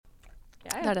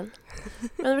Det er den.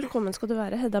 Men velkommen skal du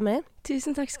være, Hedda May.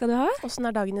 Tusen takk skal du ha. Hvordan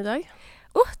er dagen i dag?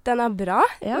 Den er bra.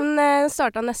 Ja. Den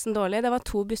startet nesten dårlig. Det var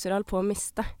 2 busser jeg holdt på å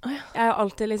miste. Ja. Jeg er jo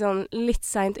alltid litt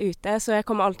sent ute, så jeg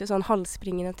kommer alltid sånn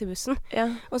halvspringende til bussen. Ja.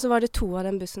 Og så var det 2 av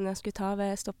den bussen jeg skulle ta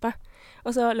ved stoppet.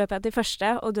 Og så løp jeg til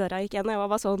første, og døra gikk igjen, og jeg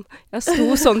var bare sånn. Jeg sto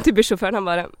sånn til bussjåføren, han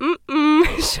bare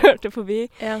kjørte forbi.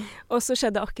 Ja. Og så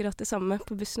skjedde akkurat det samme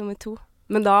på buss nummer 2.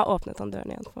 Men da åpnet han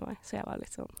døren igjen for meg, så jeg var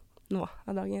litt sånn, nå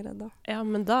er dagen redd da. Ja,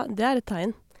 men det er et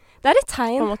tegn, Det er et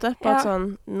tegn. på en måte, på at sånn,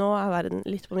 nå er verden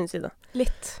litt på min side.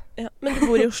 Litt. Ja. Men du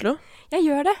bor i Oslo? Jeg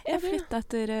gjør det. Jeg Ja, det- flyttet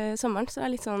etter sommeren, så det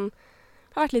er litt sånn,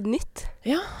 det har vært litt nytt.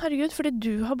 Ja, herregud, fordi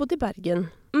du har bodd i Bergen.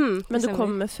 Men det du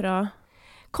stemmer.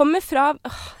 kommer fra...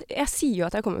 Jeg sier jo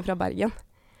at jeg kommer fra Bergen.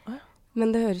 Å ja.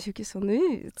 Men det høres jo ikke sånn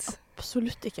ut.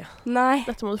 Absolutt ikke. Nei.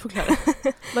 Dette må du forklare.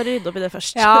 Bare rydde opp i det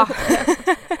først. Ja.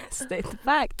 State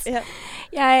facts. Ja.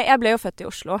 Jeg ble jo født i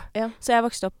Oslo, Ja. så jeg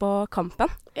vokste opp på Kampen.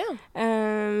 Ja.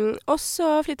 Og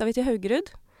så flyttet vi til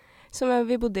Haugerud, som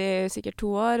vi bodde i sikkert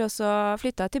 2 år, og så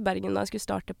flyttet jeg til Bergen da jeg skulle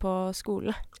starte på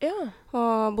skole. Ja.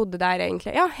 Og bodde der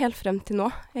egentlig, ja, helt frem til nå,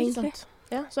 Ikke egentlig. sant?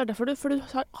 Ja, så er det derfor for du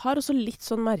har også litt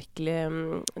sånn merkelig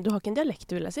Du har ikke en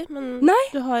dialekt, vil jeg si, men Nei.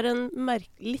 du har en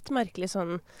litt merkelig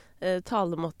sånn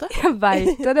talemåte. Jeg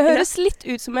vet det. Det høres litt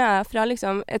ut som jeg er fra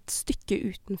liksom, et stykke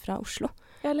utenfra Oslo.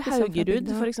 Ja, eller Liksom fra Haugerud,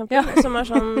 bygda. for eksempel. Ja. Som er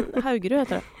sånn Haugerud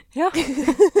heter det. Ja.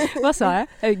 Hva sa jeg?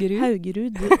 Haugerud?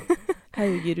 Haugerud.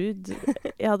 Haugerud.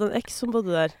 Jeg hadde en eks som bodde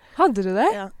der. Hadde du det?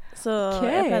 Ja, så Ok.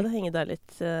 jeg pleide å henge der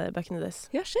litt back in the days.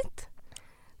 Ja, shit.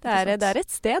 Det Ikke sant? er et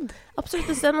sted. Absolutt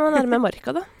et sted, men nærme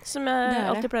marka, da. Som jeg Det er det.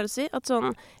 alltid pleier å si. At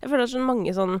sånn, jeg føler at sånn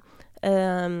mange sånn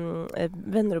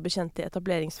venner og bekjente i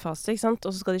etableringsfase, ikke sant?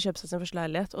 Og så skal de kjøpe seg sin første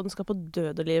leilighet, og den skal på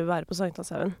død og liv være på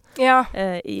Sankthanshaugen. Ja.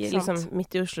 Liksom Sant.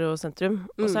 midt i Oslo sentrum.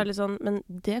 Og så er det litt sånn, men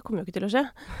det kommer jo ikke til å skje.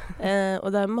 Og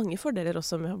det er mange fordeler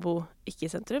også med å bo ikke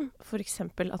i sentrum. For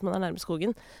eksempel at man er nærme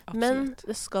skogen. Men Absolutt.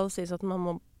 det skal sies at man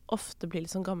må ofte bli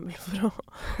litt sånn gammel for å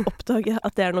oppdage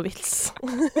at det er noe vits.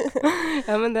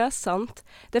 Ja, men det er sant.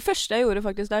 Det første jeg gjorde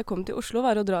faktisk da jeg kom til Oslo,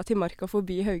 var å dra til marka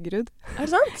forbi Haugerud. Er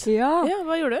det sant? Ja. Ja,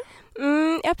 hva gjorde du?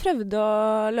 Jeg prøvde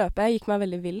å løpe. Jeg gikk meg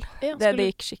veldig vill. Ja, Det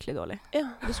gikk skikkelig dårlig. ja,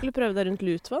 du skulle prøve deg rundt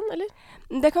Lutvann, eller?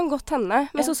 Det kan godt hende.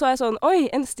 Men Ja. så jeg sånn, oi,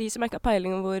 en sti som jeg ikke har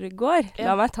peiling om hvor går. Ja.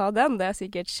 La meg ta den. Det er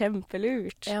sikkert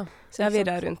kjempelurt. Ja. Så jeg Ikke sant.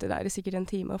 virret rundt det der i sikkert en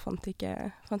time og fant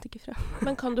ikke frem.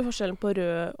 Men kan du forskjellen på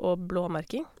rød og blå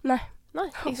merking? Nei. Nei,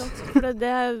 ikke sant. For det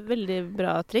er veldig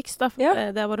bra triks, da. Ja.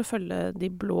 Det er bare å følge de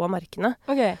blå merkene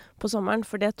Ok. på sommeren,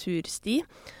 for det er tursti.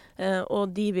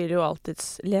 Og de vil jo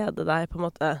alltids lede deg på en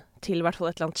måte til i hvert fall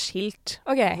et eller annet skilt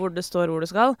Ok. hvor det står hvor du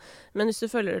skal. Men hvis du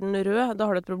følger den røde, da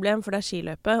har du et problem, for det er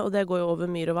skiløype, og det går jo over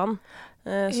myr og vann.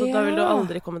 Så da vil du Ja.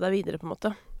 aldri komme deg videre, på en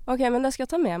måte. Ok, men det skal jeg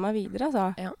ta med meg videre,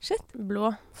 altså. Ja. Shit.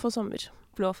 Blå for sommer.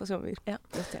 Blå for sommer. Ja.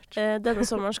 Notert. Denne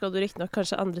sommeren skal du riktignok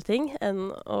kanskje andre ting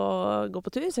enn å gå på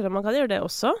tur, selv om man kan gjøre det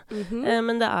også. Mhm.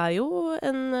 Men det er jo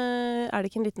er det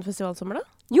ikke en liten festivalsommer, da?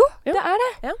 Jo, Jo. det er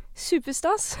det. Ja.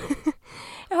 Superstas.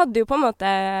 Jeg hadde jo på en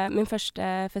måte min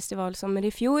første festivalsommer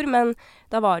i fjor, men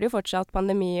da var det jo fortsatt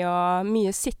pandemi og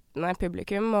mye sittende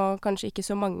publikum, og kanskje ikke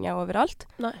så mange overalt.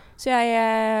 Nei. Så jeg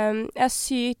er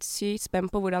sykt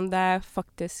spent på hvordan det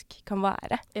faktisk kan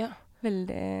være. Ja. Veldig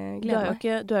Du er gleder jo meg.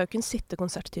 ikke en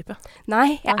sittekonserttype,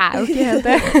 Nei, jeg Nei. er jo ikke helt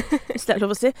det. hvis det er lov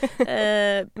å si.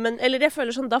 Eller jeg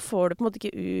føler sånn, da får du på en måte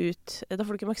ikke ut Da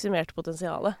får du ikke maksimert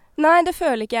potensialet. Nei, det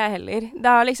føler ikke jeg heller.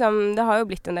 Det har jo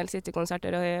blitt en del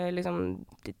sittekonserter liksom,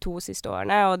 de 2 siste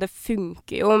årene, og det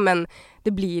funker jo, men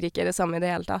det blir ikke det samme i det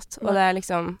hele tatt. Og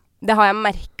det har jeg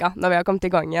merket når vi har kommet i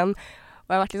gang igjen. Og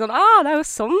jeg har vært litt sånn, det er jo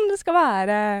sånn det skal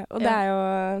være. Og det Ja. er jo,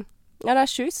 det er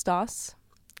sjukt stas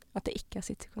at det ikke er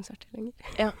sittekonserter lenger.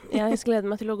 Ja, jeg gleder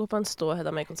meg til å gå på en Stå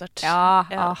Hedda May-konsert. Ja.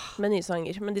 Med nye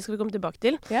sanger, men de skal vi komme tilbake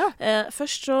til. Ja.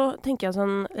 Først så tenker jeg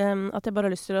sånn at jeg bare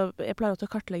har lyst til å Jeg pleier jo til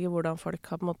å kartlegge hvordan folk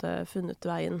har på en måte funnet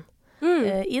veien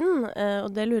inn,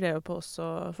 og det lurer jeg jo på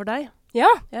også for deg. Ja.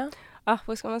 Ja.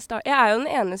 Hvor skal man starte? Jeg er jo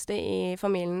den eneste i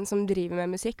familien som driver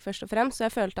med musikk, først og fremst, så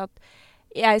jeg følte at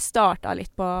jeg startet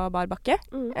litt på bar bakke.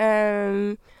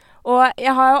 Og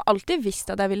jeg har jo alltid visst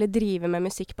at jeg ville drive med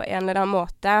musikk på en eller annen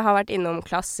måte. Jeg har vært innom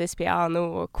klassisk piano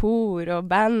og kor og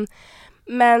band.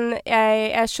 Men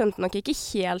jeg skjønte nok ikke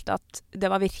helt at det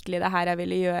var virkelig det her jeg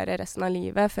ville gjøre resten av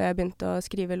livet, før jeg begynte å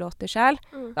skrive låter selv.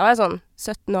 Da var jeg sånn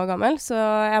 17 år gammel, så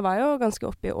jeg var jo ganske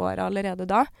oppe i året allerede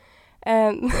da.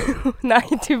 Nei,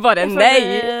 du bare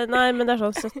nei! Nei, men det er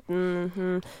sånn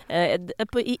 17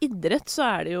 I idrett så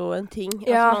er det jo en ting.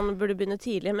 Ja. Altså, man burde begynne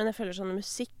tidlig, men jeg føler sånn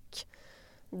musikk,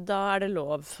 da er det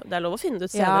lov. Det er lov å finne det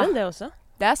ut Ja. senere enn det også.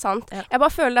 Det er sant. Ja. Jeg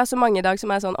bare føler det er så mange i dag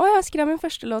som er sånn, jeg skrev min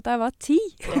første låt da jeg var 10.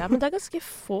 Ja, men det er ganske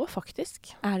få,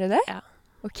 faktisk. Er det det? Ja.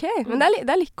 Ok, men det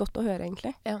er litt godt å høre,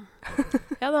 egentlig. Ja,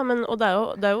 ja da, og det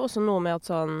er jo også noe med at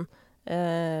sånn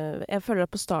jeg føler at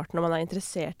på starten når man er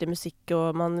interessert i musikk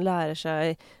og man lærer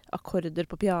seg akkorder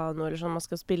på piano eller sånn, man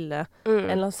skal spille en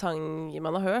eller annen sang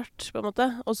man har hørt, på en måte,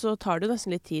 og så tar det jo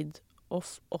nesten litt tid å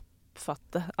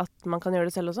oppfatte at man kan gjøre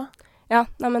det selv også. Ja,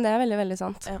 men det er veldig, veldig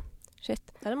sant. Ja.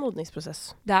 Shit. Det er en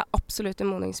modningsprosess. Det er absolutt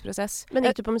en modningsprosess. Men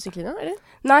gikk du på musikklinja, eller?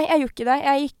 Nei, jeg gjorde ikke det.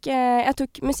 Jeg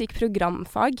tok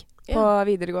musikkprogramfag på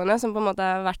videregående, som på en måte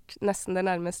har vært nesten det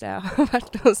nærmeste jeg har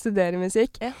vært å studere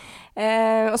musikk. Ja.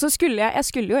 Og så skulle jeg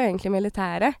skulle jo egentlig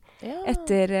militæret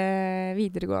etter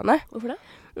videregående. Hvorfor det?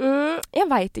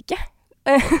 Jeg vet ikke.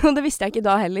 Og det visste jeg ikke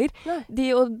da heller.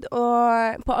 Og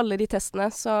på alle de testene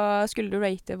så skulle du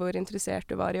rate hvor interessert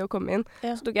du var i å komme inn.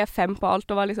 Ja. Så tok jeg 5 på alt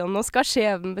og var liksom, nå skal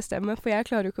skjeven bestemme, for jeg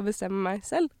klarer jo ikke å bestemme meg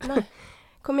selv.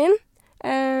 Kom inn.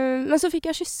 Men så fikk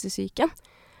jeg kyssesyken.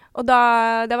 Og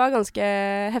det var ganske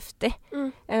heftig.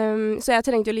 Så jeg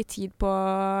trengte jo litt tid på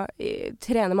å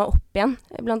trene meg opp igjen,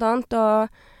 blant annet.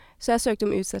 Så jeg søkte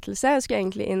om utsettelse. Jeg skulle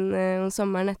egentlig inn om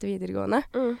sommeren etter videregående.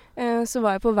 Så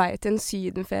var jeg på vei til en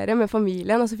sydenferie med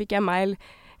familien, og så fikk jeg mail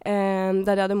der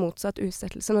de hadde motsatt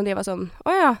utsettelsen. Og de var sånn,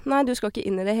 nei, du skal ikke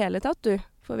inn i det hele tatt, du.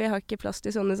 For vi har ikke plass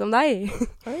til sånne som deg.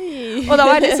 Og da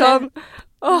var jeg litt sånn,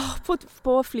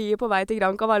 på flyet på vei til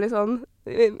Granca var litt sånn,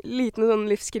 liten sånn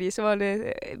livskrise. Var det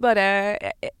bare,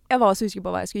 jeg var så usikker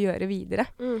på hva jeg skulle gjøre videre.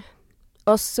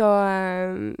 Og så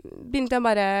begynte jeg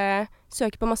bare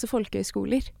søke på masse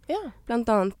folkehøyskoler.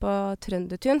 Blant annet på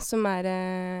Trøndertun, som er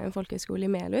en folkehøyskole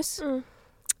i Melhus.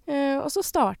 Og så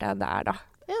startet jeg der da.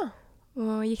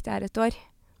 Og gikk der et år.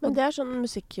 Men det er sånn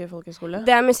musikkfolkehøyskole?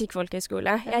 Det er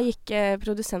musikkfolkehøyskole. Jeg gikk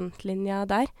produsentlinja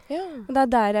der. Og det er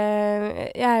der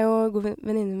jeg er jo god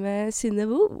venninne med Synne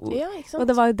Vo. Og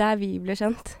det var jo der vi ble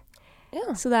kjent.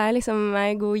 Så det er liksom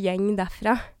en god gjeng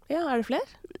derfra. Ja, er det flere?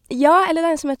 Ja, eller det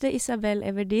er en som heter Isabel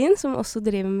Everdeen, som også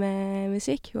driver med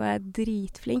musikk. Hun er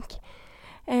dritflink.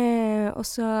 Og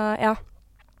så, jeg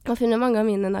har funnet mange av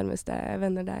mine nærmeste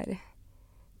venner der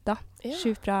da.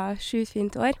 Fra 7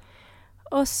 fint år.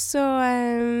 Og så,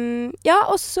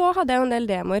 og så hadde jeg jo en del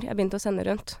demoer jeg begynte å sende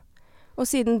rundt. Og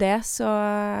siden det så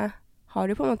har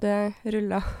det på en måte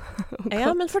rullet.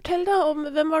 Ja, men fortell da,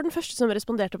 hvem var den første som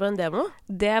responderte på en demo?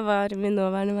 Det var min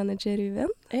nåværende manager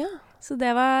Ruben. Ja. Så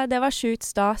det var sjukt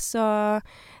stas, og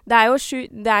det er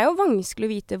jo vanskelig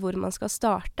å vite hvor man skal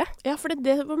starte. Ja, for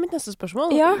det var mitt neste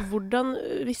spørsmål. Ja. Hvordan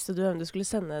visste du hvem du skulle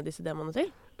sende disse demoene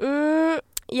til?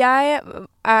 Jeg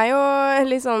er jo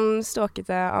litt sånn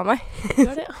ståkete av meg. Du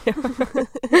er det, ja.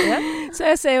 Så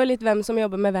jeg ser jo litt hvem som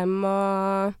jobber med hvem,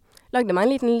 og lagde meg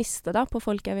en liten liste da, på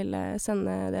folk jeg ville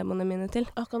sende demoene mine til.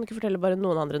 Kan du ikke fortelle bare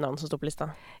noen andre navn som står på lista?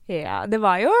 Ja, det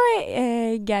var jo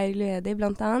Geir Luedi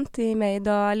blant annet i Made,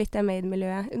 og litt av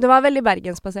Made-miljøet. Det var en veldig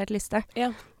bergensbasert liste.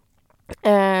 Ja.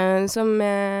 Som,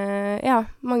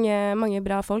 mange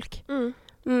bra folk.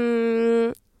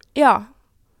 Ja.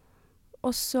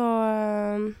 Og så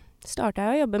startet jeg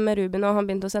å jobbe med Ruben, og han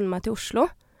begynte å sende meg til Oslo.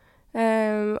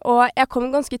 Og jeg kom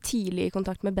ganske tidlig i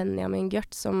kontakt med Benjamin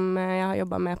Gjørt, som jeg har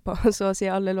jobbet med på så å si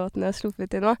alle låtene jeg har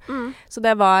sluppet til nå. Så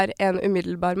det var en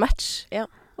umiddelbar match. Ja.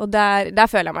 Og der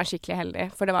føler jeg meg skikkelig heldig,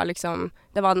 for det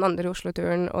var den andre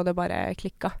Oslo-turen, og det bare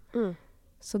klikket.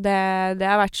 Så det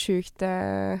har vært sjukt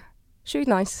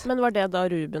nice. Men var det da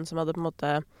Ruben som hadde på en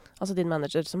måte, altså din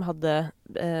manager, som hadde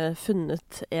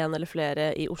funnet en eller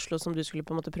flere i Oslo som du skulle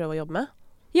på en måte prøve å jobbe med?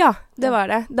 Ja, det var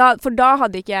det. For da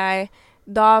hadde ikke jeg,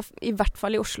 i hvert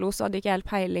fall i Oslo, så hadde ikke jeg helt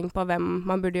peiling på hvem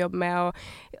man burde jobbe med,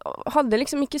 og hadde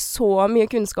liksom ikke så mye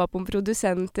kunnskap om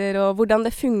produsenter, og hvordan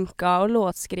det funket, og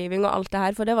låtskriving og alt det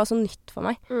her, for det var så nytt for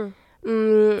meg.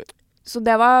 Så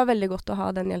det var veldig godt å ha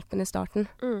den hjelpen i starten.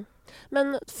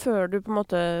 Men før du på en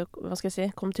måte, hva skal jeg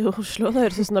si, kom til Oslo, det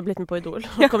høres ut som du har blitt med på Idol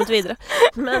og kommet videre.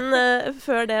 Men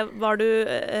før det,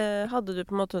 hadde du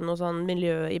på en måte noe sånn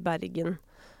miljø i Bergen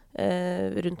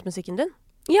rundt musikken din?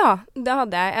 Ja, det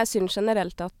hadde jeg. Jeg synes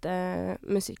generelt at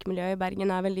musikkmiljøet i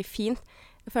Bergen er veldig fint.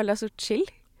 Jeg føler det er så chill.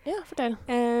 Ja, fortell.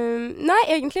 Nei,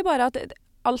 egentlig bare at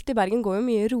alt i Bergen går jo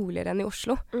mye roligere enn i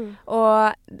Oslo.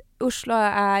 Og Oslo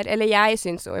eller jeg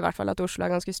synes jo i hvert fall at Oslo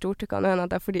er ganske stort. Det kan jo hende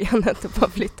at det er fordi jeg nettopp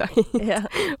har flyttet hit. Yeah.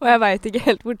 Og jeg vet ikke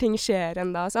helt hvor ting skjer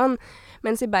enda sånn.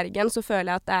 Mens i Bergen så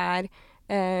føler jeg at det er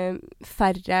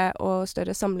færre og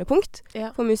større samlepunkt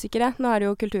for musikere. Nå er det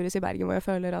jo Kulturhuset i Bergen hvor jeg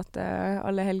føler at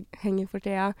alle henger for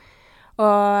tida.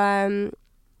 Og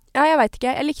jeg vet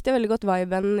ikke. Jeg likte veldig godt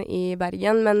viben i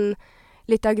Bergen, men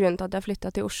litt av grunnen til at jeg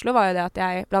flyttet til Oslo var jo det at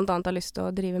jeg blant annet har lyst til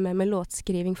å drive med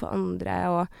låtskriving for andre,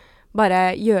 og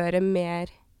bare gjøre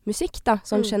mer musikk da,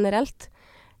 sånn generelt.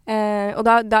 Og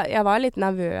da jeg var litt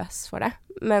nervøs for det,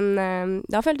 men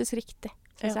det har føltes riktig,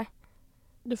 synes jeg.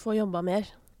 Du får jobba mer.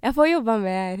 Jeg får jobba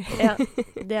mer. Ja,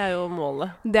 det er jo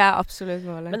målet. Det er absolutt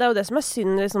målet. Men det er jo det som er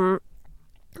synd, liksom.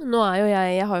 Nå er jo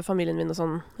jeg har jo familien min og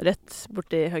sånn rett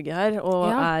borti høgget her, og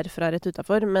er fra rett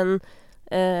utenfor, men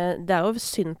det er jo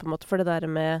synd på en måte for det der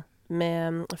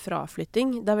med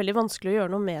fraflytting. Det er veldig vanskelig å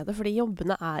gjøre noe med det, fordi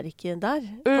jobbene er ikke der,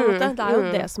 på en måte. Det er jo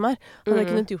det som er. Hadde jeg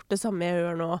kunnet gjort det samme jeg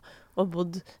gjør nå, og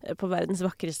bodd på verdens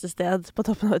vakreste sted på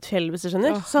toppen av et fjell, hvis du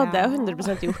skjønner, så hadde jeg jo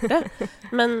 100% gjort det.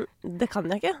 Men det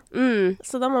kan jeg ikke.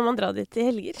 Så da må man dra dit i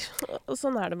helger. Og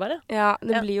sånn er det bare. Ja,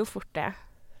 det blir jo fort det.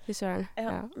 I søren.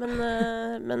 Ja.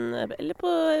 Men eller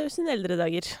på sine eldre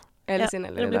dager. Eller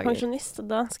sine eldre dager. Jeg blir pensjonist, og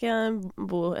da skal jeg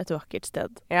bo et vakkert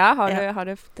sted. Ja, har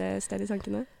du det sted i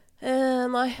tankene?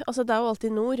 Nei, altså det er jo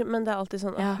alltid nord, men det er alltid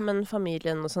sånn, men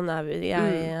familien og sånn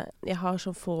jeg har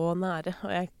så få nære, og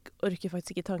jeg orker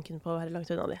faktisk ikke tanken på å være langt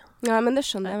unna de. Ja, men det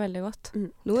skjønner jeg veldig godt.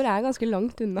 Nord er ganske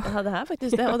langt unna. Ja, det er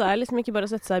faktisk det, og det er liksom ikke bare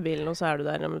å sette seg i bilen, og så er du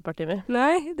der om et par timer.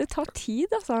 Nei, det tar tid,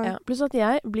 altså. Ja, pluss at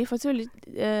jeg blir faktisk veldig,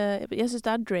 jeg synes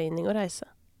det er draining å reise.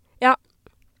 Ja,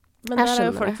 men der er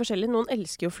jo folk forskjellige. Noen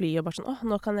elsker jo fly og bare sånn,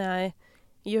 nå kan jeg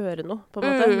gjøre noe, på en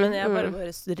måte. Men jeg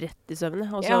bare rett i søvne,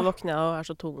 og så våkner jeg og er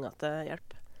så tung at det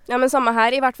hjelper. Ja, men samme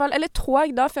her, i hvert fall. Eller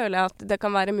tog, da føler jeg at det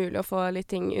kan være mulig å få litt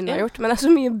ting unnagjort. Men det er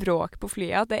så mye bråk på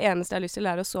flyet at det eneste jeg har lyst til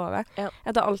er å sove.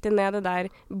 Jeg tar alltid ned det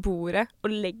der bordet og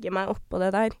legger meg oppå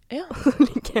det der. Ja.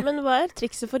 Men hva er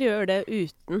trikset for å gjøre det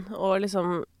uten å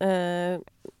liksom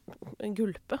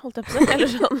gulpe, holdt jeg på å si? Eller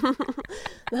sånn.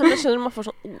 Nei, men jeg skjønner man får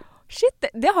sånn shit,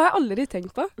 det har jeg aldri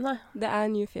tenkt på. Nei. Det er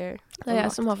new fear. Det er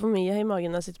jeg som har for mye i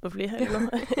magen når jeg sitter på fly.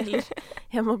 Eller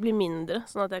jeg må bli mindre,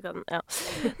 sånn at jeg kan,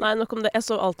 Nei, nok om det. Jeg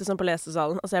så alltid sånn på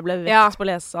lesesalen. Altså, jeg ble vekt på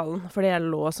lesesalen, fordi jeg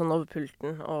lå sånn over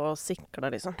pulten og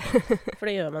sikla, liksom. For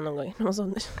det gjør meg noen ganger når man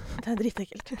sovner. Det er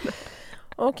dritekkelt.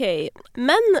 Ok,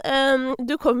 men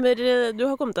du har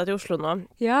kommet deg til Oslo nå.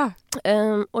 Ja.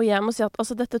 Og jeg må si at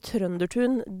altså, dette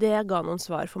Trøndertun, det ga noen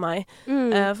svar for meg.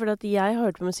 Fordi at jeg har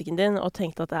hørt på musikken din og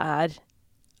tenkt at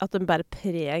den bærer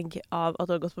preg av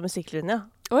at du har gått på musikklinja.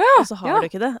 Og så har du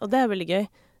ikke det, og det er veldig gøy.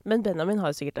 Men Benjamin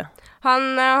har jo sikkert det. Han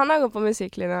har gått på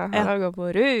musikklinja. Han har gått på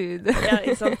Rud. Ja,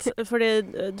 ikke sant? Fordi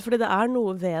det er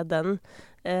noe ved den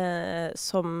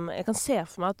som jeg kan se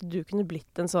for meg at du kunne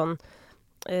blitt en sånn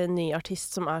ny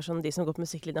artist som er sånn de som går på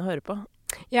musikklinja hører på.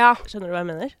 Ja. Skjønner du hva jeg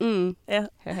mener? Ja.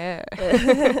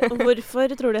 Hvorfor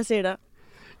tror du jeg sier det?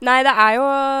 Nei, det er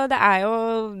jo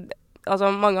altså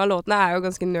mange av låtene er jo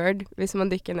ganske nerd hvis man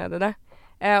dykker ned i det.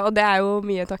 Og det er jo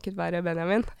mye takket være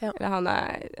Benjamin. Ja. Han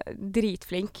er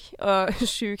dritflink og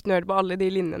sjukt nerd på alle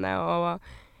de linjene og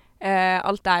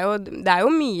alt det er jo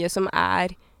mye som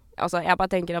er altså jeg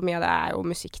bare tenker at mye av det er jo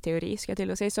musikkteori, skal jeg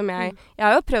til å si, som jeg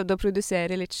har jo prøvd å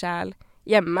produsere litt selv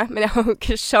hjemme, men jeg har jo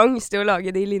ikke sjans til å lage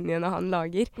de linjene han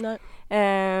lager. Nei.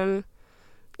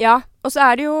 Ja, og så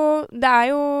er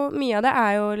mye av det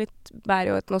er jo litt,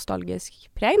 bærer jo et nostalgisk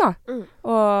preg da,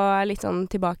 og litt sånn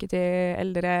tilbake til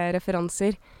eldre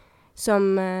referanser, som,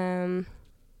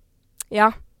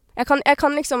 jeg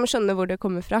kan liksom skjønne hvor det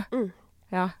kommer fra.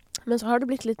 Ja. Men så har du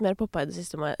blitt litt mer poppa i det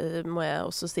siste, må jeg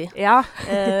også si. Ja.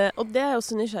 Og det er jeg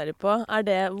også nysgjerrig på.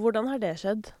 Hvordan har det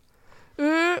skjedd?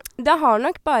 Det har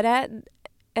nok bare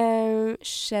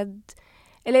skjedd.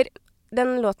 Eller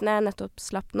den låten jeg nettopp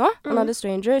slapp nå, Another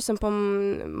Stranger, som på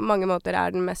mange måter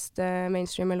er den mest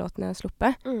mainstream låten jeg har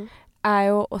sluppet, er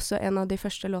jo også en av de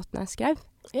første låtene jeg skrev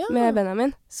med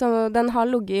Benjamin. Så den har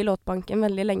ligget i låtbanken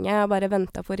veldig lenge. Jeg har bare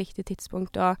ventet på riktig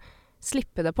tidspunkt å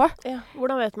slippe det på. Ja.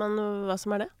 Hvordan vet man hva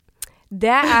som er det? Det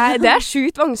er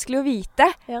sjukt vanskelig å vite,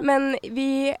 men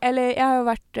jeg har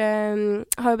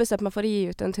jo bestemt meg for å gi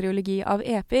ut en trilogi av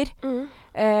EP-er,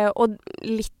 og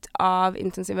litt av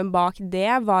intensiven bak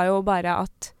det var jo bare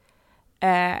at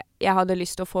jeg hadde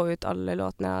lyst til å få ut alle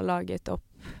låtene jeg har laget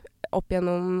opp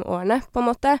gjennom årene, på en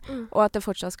måte, og at det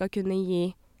fortsatt skal kunne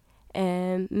gi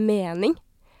mening.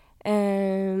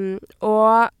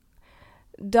 Og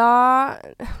da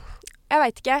jeg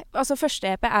vet ikke. Altså, første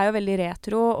EP er jo veldig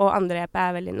retro, og andre EP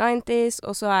er veldig 90s,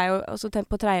 og så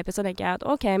på tredje EP så tenker jeg at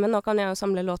ok, men nå kan jeg jo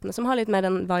samle låtene som har litt mer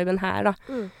den viben her, da.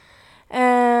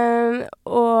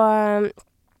 Og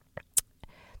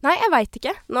nei, jeg vet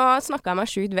ikke. Nå snakket jeg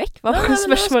meg sjukt vekk. Hva var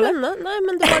spørsmålet? Nei,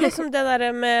 men det var liksom det der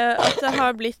med at det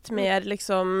har blitt mer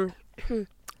liksom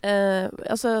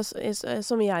altså,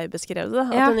 som jeg beskrev det,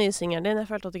 at den nye singeren din,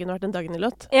 jeg følte at det kunne vært en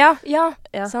Dagny-låt. Ja,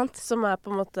 sant. Som er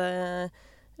på en måte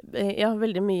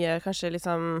veldig mye kanskje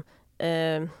liksom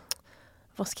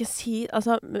hva skal jeg si,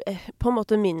 altså på en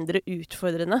måte mindre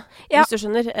utfordrende, Ja. hvis du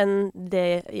skjønner, enn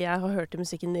det jeg har hørt i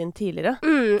musikken din tidligere.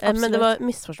 Absolutt. Men det var,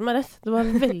 misforstå meg rett, det var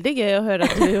veldig gøy å høre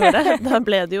at du gjorde det. Da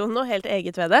ble det jo noe helt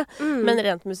eget ved det. Men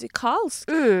rent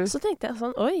musikalsk, så tenkte jeg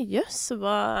sånn, oi, jøss,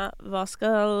 hva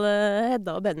skal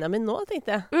Hedda og Benjamin nå,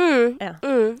 tenkte jeg. Ja.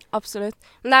 Absolutt.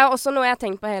 Men det er jo også noe jeg har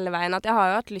tenkt på hele veien, at jeg har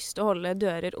jo hatt lyst til å holde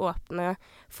dører åpne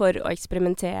for å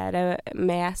eksperimentere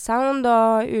med sound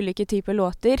og ulike typer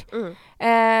låter.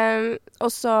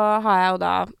 Og så har jeg jo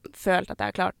da følt at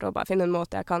jeg har klart å bare finne en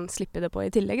måte jeg kan slippe det på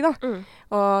i tillegg, da.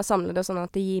 Og samle det sånn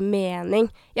at det gir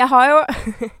mening. Jeg har jo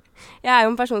jeg er jo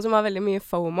en person som har veldig mye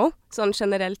FOMO, sånn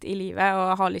generelt i livet,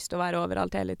 og har lyst til å være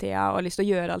overalt hele tida, og har lyst til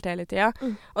å gjøre alt hele tida.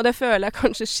 Og det føler jeg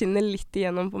kanskje skinner litt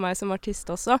igjennom på meg som artist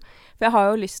også, for jeg har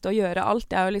jo lyst til å gjøre alt.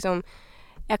 Jeg har jo liksom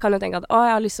jeg kan jo tenke at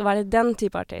jeg har lyst til å være den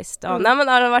type artist, og nei, men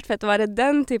det har vært fett å være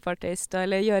den type artist,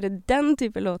 eller gjøre den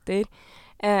type låter.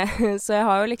 Så jeg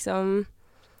har jo liksom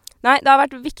nei, det har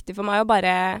vært viktig for meg å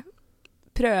bare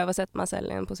prøve å sette meg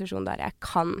selv i en posisjon der jeg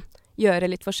kan gjøre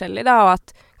litt forskjellig, da, og at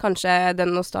kanskje det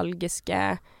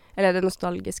nostalgiske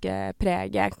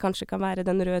preget kanskje kan være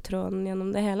den røde tråden gjennom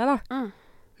det hele, da.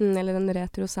 Eller den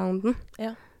retro-sounden.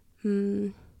 Ja.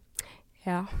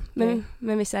 Ja, men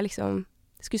hvis jeg liksom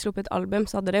skulle sluppet et album,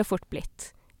 så hadde det jo fort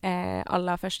blitt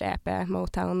aller første EP,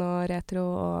 Motown og retro,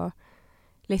 og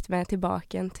litt mer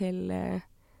tilbake igjen til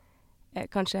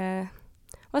kanskje,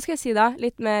 hva skal jeg si da?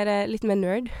 Litt mer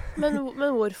nerd. Men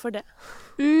hvorfor det?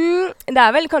 Det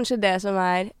er vel kanskje det som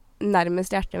er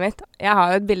nærmest hjertet mitt. Jeg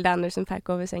har jo et bilde av Anderson .Paak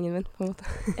over sengen min, på en måte.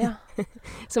 Ja.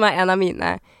 Som er en av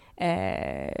mine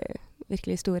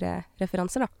virkelig store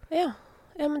referanser, da. Ja.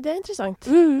 Ja, men det er interessant.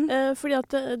 Fordi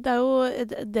at det er jo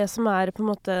det som er på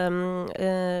en måte,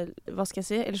 hva skal jeg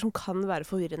si, eller som kan være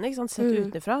forvirrende, ikke sant, sett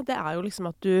utenfra. Det er jo liksom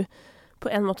at du, på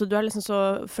en måte, du er liksom så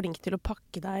flink til å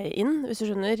pakke deg inn, hvis du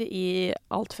skjønner, i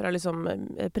alt fra liksom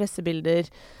pressebilder,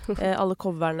 alle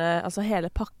coverne, altså hele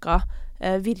pakka,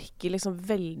 virker liksom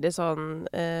veldig sånn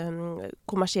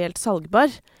kommersielt salgbar.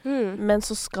 Men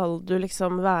så skal du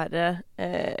liksom være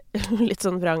litt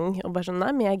sånn vrang, og bare sånn,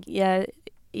 nei, men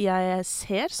jeg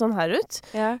ser sånn her ut,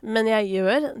 men jeg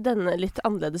gjør denne litt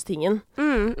annerledes tingen.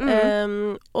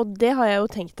 Og det har jeg jo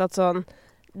tenkt at sånn,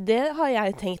 det har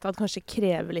jeg tenkt at kanskje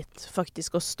krever litt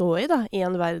faktisk å stå i, da, i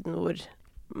en verden hvor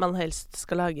man helst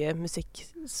skal lage musikk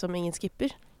som ingen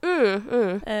skipper.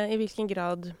 I hvilken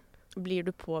grad blir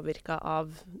du påvirket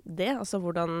av det? Altså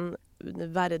hvordan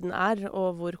verden er,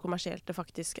 og hvor kommersielt det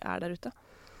faktisk er der ute?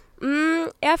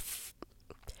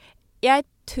 Jeg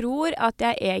tror at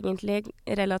jeg egentlig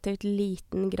i relativt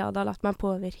liten grad har latt meg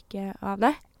påvirke av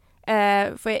det.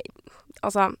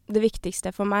 Altså, det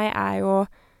viktigste for meg er jo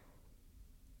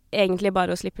egentlig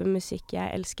bare å slippe musikk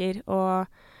jeg elsker, og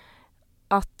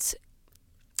at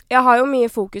jeg har jo mye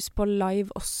fokus på live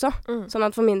også, sånn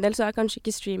at for min del så er kanskje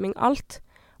ikke streaming alt,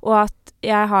 og at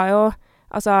jeg har jo,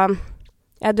 altså,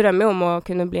 jeg drømmer jo om å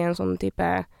kunne bli en sånn type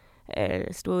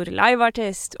stor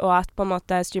liveartist, og at på en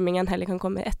måte streamingen heller kan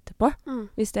komme etterpå,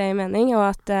 hvis det er mening, og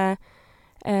at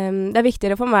det er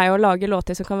viktigere for meg å lage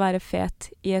låter som kan være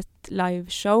fet i et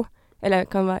liveshow, eller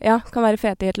kan være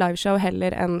fete i et liveshow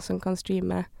heller enn som kan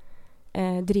streame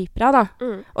dritbra, da.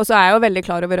 Og så er jeg jo veldig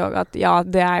klar over også at ja,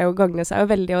 det er jo gagner seg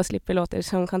jo veldig å slippe låter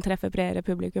som kan treffe bredere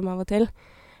publikum av og til,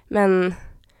 men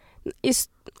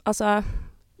altså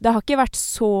det har ikke vært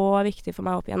så viktig for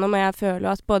meg opp igjennom, og jeg føler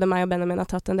at både meg og Benjamin har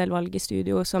tatt en del valg i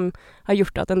studio som har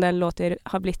gjort at en del låter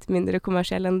har blitt mindre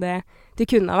kommersielle enn det de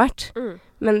kunne ha vært.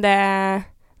 Men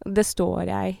det står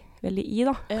jeg veldig i,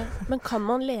 da. Ja. Men kan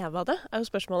man leve av det, er jo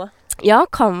spørsmålet. Ja,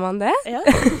 kan man det? Ja,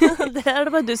 det er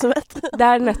det bare du som vet. Det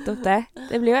er nettopp det.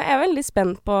 Jeg er veldig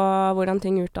spent på hvordan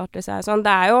ting utarter seg. Sånn,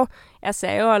 det er jo, jeg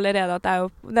ser jo allerede at det er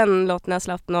jo den låten jeg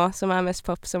slapp nå, som er mest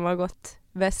pop, som har gått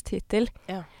best hittil.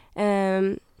 Ja.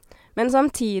 Men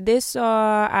samtidig så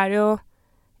er det jo,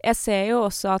 jeg ser jo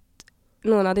også at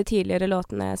noen av de tidligere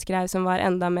låtene jeg skrev som var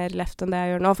enda mer left enn det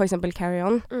jeg gjør nå, for eksempel Carry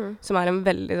On, som er en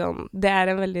veldig sånn, det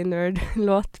er en veldig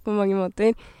nerd-låt på mange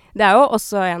måter. Det er jo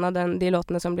også en av de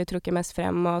låtene som blir trukket mest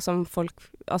frem, og som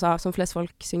som flest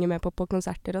folk synger med på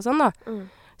konserter og sånn, da.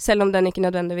 Selv om den ikke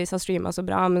nødvendigvis har streamet så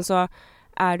bra, men så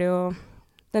er det jo,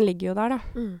 den ligger jo der, da.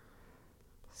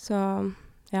 Så,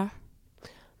 ja.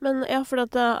 Men ja, for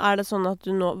at, er det sånn at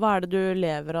du nå, hva er det du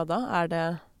lever av da? Er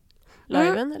det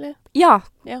liven, eller? Ja,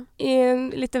 ja. I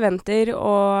litt eventer,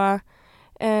 og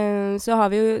så har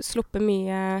vi jo sluppet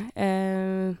mye,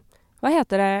 hva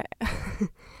heter det?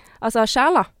 Altså,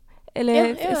 sjæl, da.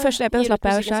 Eller første EP slapp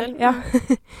jeg jo sjæl. Ja.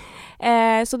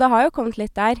 Så det har jo kommet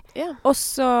litt der. Ja. Og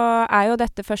så jo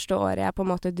dette første året jeg på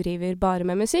en måte driver bare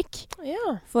med musikk.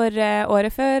 Ja. For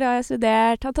året før har jeg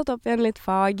studert, har tatt opp igjen litt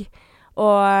fag.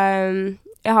 Og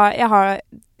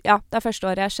ja, det første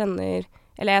året jeg kjenner,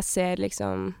 eller jeg ser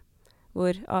liksom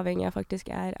hvor avhengig jeg faktisk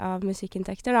av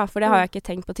musikkinntekter da. For det har jeg ikke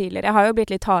tenkt på tidligere. Jeg har jo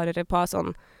blitt litt hardere på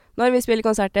sånn, når vi spiller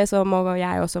konserter så må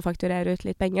jeg også fakturere ut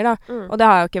litt penger da. Og det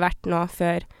har jo ikke vært nå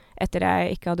før etter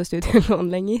jeg ikke hadde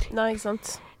studielån lenger. Nei, ikke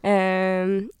sant.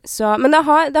 Men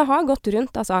det har gått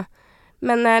rundt, altså.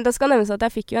 Men det skal nevnes at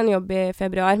jeg fikk jo en jobb i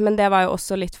februar, men det var jo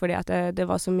også litt fordi at det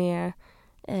var så mye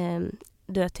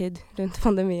dødtid rundt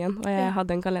pandemien, og jeg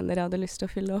hadde en kalender jeg hadde lyst til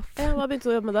å fylle opp. Ja, hva begynte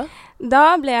du å jobbe med da? Da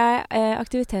ble jeg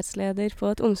aktivitetsleder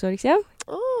på et omsorgshjem.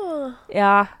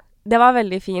 Ja, det var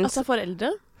veldig fint. Altså for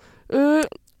eldre?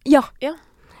 Ja, Ja.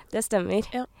 Det stemmer.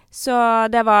 Ja. Så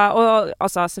det var, og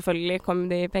altså selvfølgelig kom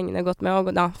de pengene godt med,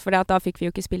 og for da fikk vi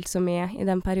jo ikke spilt så mye i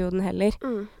den perioden heller.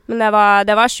 Men det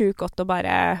var sjukt godt å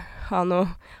bare ha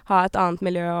et annet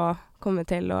miljø å komme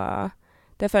til, og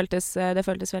det føltes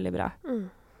veldig bra.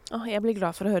 Jeg blir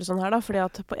glad for å høre sånn her da, fordi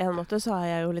at på en måte så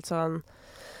jeg jo litt sånn,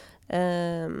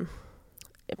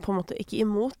 på en måte ikke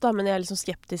imot da, men jeg liksom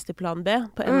skeptisk til plan B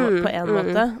på en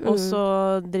måte. Og så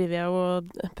driver jeg og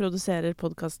produserer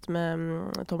podcast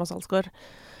med Thomas Alsgaard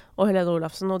og Helene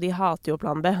Olafsen, og de hater jo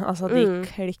plan B. Altså, de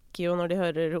klikker jo når de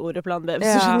hører ordet plan B,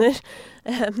 hvis du skjønner.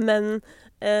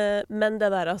 Men det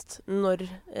der at når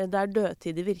det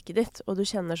dødtid i virket ditt, og du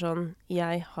kjenner sånn,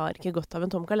 jeg har ikke godt av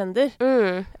en tom kalender,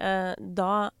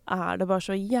 da det bare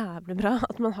så jævlig bra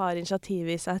at man har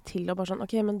initiativ i seg til å bare sånn,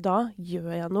 ok, men da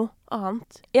gjør jeg noe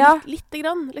annet. Ja. Litte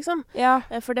grann, liksom. Ja.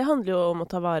 For det handler jo om å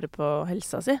ta vare på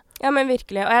helsa si. Ja, men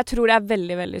virkelig. Og jeg tror det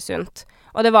veldig, veldig sunt.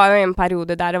 Og det var jo en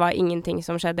periode der det var ingenting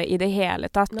som skjedde i det hele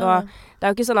tatt. Nei. Og det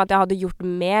jo ikke sånn at jeg hadde gjort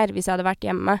mer hvis jeg hadde vært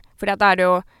hjemme. Fordi at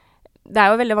det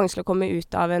jo veldig vanskelig å komme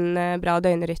ut av en bra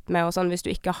døgnrytme og sånn hvis du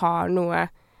ikke har noe,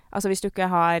 altså hvis du ikke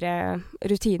har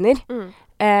rutiner.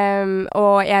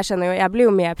 Og jeg kjenner jo, jeg blir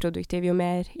jo mer produktiv jo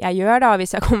mer jeg gjør da.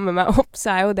 Hvis jeg kommer meg opp,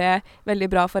 så jo det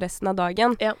veldig bra for resten av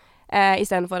dagen. Ja. I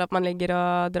stedet for at man ligger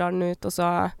og drar den ut, og så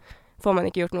får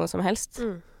man ikke gjort noe som helst.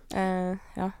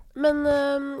 Ja. Men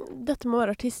dette med å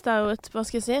være artist jo hva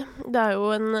skal jeg si, det jo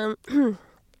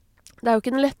det jo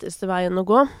ikke den letteste veien å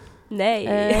gå. Nei.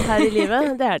 Her i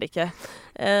livet, det det ikke.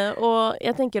 Og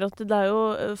jeg tenker at det jo,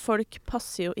 folk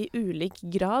passer jo i ulik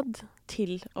grad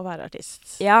til å være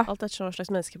artist. Ja. Alt etter hva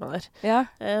slags menneske man Ja.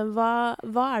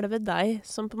 Hva det ved deg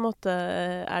som på en måte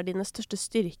dine største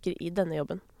styrker i denne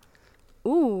jobben?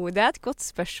 Det et godt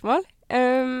spørsmål.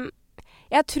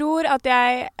 Jeg tror at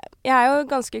jeg jo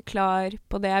ganske klar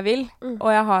på det jeg vil,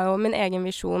 og jeg har jo min egen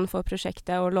visjon for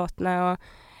prosjektet og låtene, og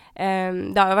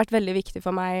det har jo vært veldig viktig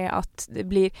for meg at det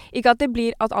blir, ikke at det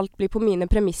blir at alt blir på mine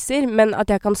premisser, men at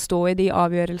jeg kan stå i de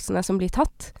avgjørelsene som blir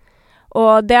tatt.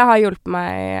 Og det har hjulpet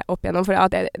meg opp igjennom, for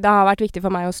at det har vært viktig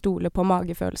for meg å stole på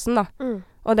magefølelsen da.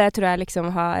 Og det tror jeg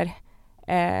liksom har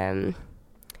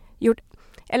gjort,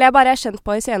 eller jeg bare har kjent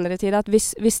på i senere tid at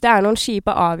hvis det noen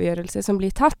kjipe avgjørelser som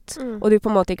blir tatt, og du på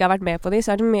en måte ikke har vært med på de,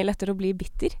 så det mye lettere å bli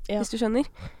bitter, hvis du skjønner.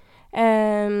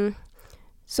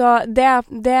 Så det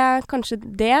kanskje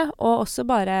det, og også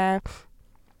bare,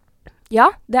 ja,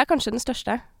 det kanskje den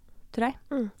største, tror jeg.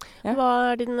 Ja.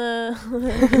 Hva din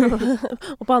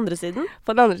og på andre siden?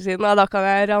 På den andre siden, da kan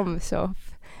jeg ramse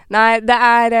opp. Nei,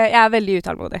 jeg veldig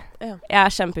utålmodig. Ja.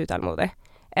 Jeg kjempeutålmodig.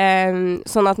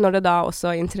 Sånn at når det da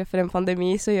også inntreffer en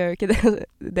pandemi, så gjør jo ikke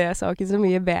det saken så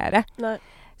mye bedre. Nei.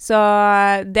 Så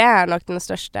det nok den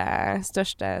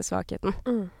største svakheten.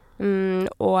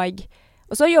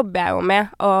 Og så jobber jeg jo med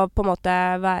å på en måte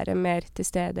være mer til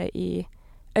stede i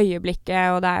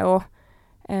øyeblikket, og det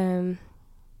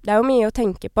jo mye å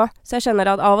tenke på. Så jeg kjenner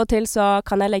at av og til så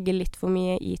kan jeg legge litt for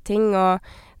mye i ting, og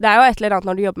det jo et eller annet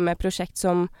når du jobber med prosjekt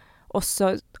som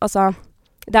også, altså,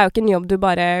 det jo ikke en jobb du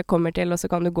bare kommer til, og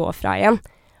så kan du gå fra igjen.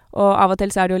 Og av og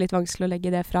til så det jo litt vanskelig å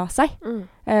legge det fra seg.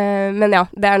 Men ja,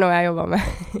 det noe jeg jobber med.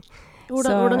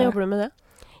 Hvordan jobber du med det?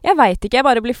 Jeg vet ikke, jeg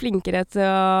bare blir flinkere til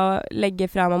å legge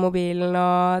fra meg mobilen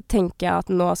og tenke at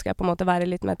nå skal jeg på en måte være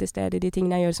litt mer til stede i de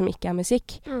tingene jeg gjør som ikke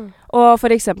musikk. Og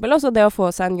for eksempel også det å få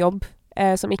seg en jobb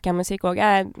som ikke musikk også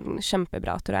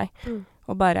kjempebra, tror jeg.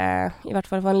 Og bare, i hvert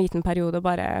fall for en liten periode,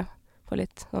 bare få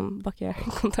litt sånn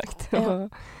bakkekontakt. Ja.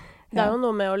 Det jo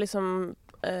noe med å liksom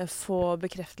få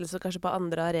bekreftelse kanskje på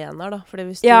andre arenaer da, fordi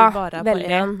hvis du bare på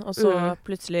en, og så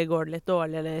plutselig går det litt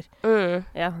dårlig, eller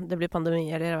det blir pandemi,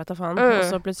 eller jeg vet da faen, og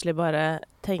så plutselig bare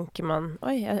tenker man,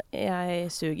 oi, jeg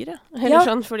suger, eller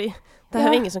sånn, fordi det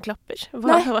jo ingen som klapper.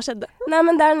 Hva skjedde? Nei,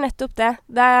 men det nettopp det.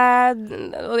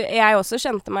 Og jeg også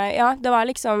kjente meg, det var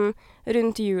liksom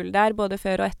rundt jul der, både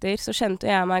før og etter, så kjente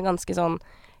jeg meg ganske sånn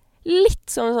litt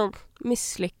sånn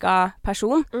mislykka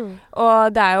person.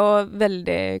 Og det er jo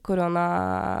veldig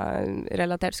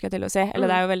koronarelatert, skal jeg til å si. Eller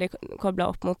det er jo veldig koblet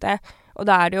opp mot det. Og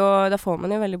da får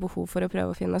man jo veldig behov for å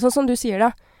prøve å finne, sånn som du sier da,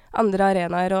 andre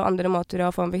arenaer og andre måter å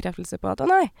få en bekreftelse på at, å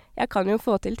nei, jeg kan jo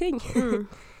få til ting.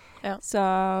 Ja. Så,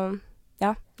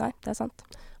 ja, nei, det er sant.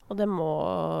 Og det må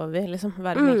vi liksom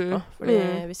være med på, fordi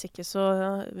hvis ikke så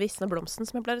visner blomsten,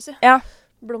 som jeg pleier å si. Ja.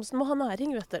 Blomsten må ha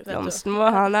næring, vet du. Blomsten må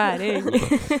ha næring.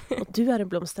 Og du er en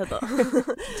blomst, Hedda.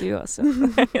 Du også.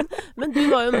 Men du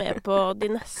var jo med på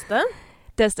de neste.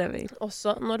 Det stemmer.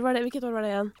 Også. Når var det? Hvilket år var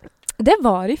det igjen? Det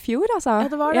var i fjor, altså. Ja,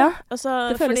 det var det. Ja. Altså,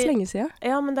 det føles lenge siden.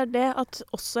 Ja, men det er det at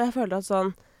også jeg føler at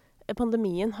sånn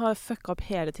pandemien har fucka opp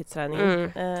hele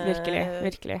tidsregningen. Virkelig,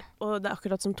 virkelig. Og det er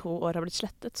akkurat som 2 år har blitt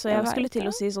slettet. Så jeg skulle til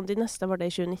å si sånn, de neste var det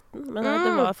i 2019. Men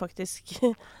det var faktisk...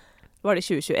 Var det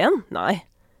 2021? Nei.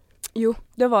 Jo,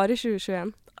 det var i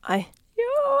 2021. Nei.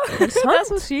 Jo! Er det sant? Det er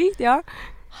så sykt, ja.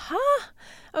 Hæ?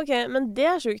 Ok, men det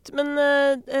er sykt. Men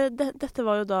dette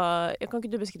var jo da... Kan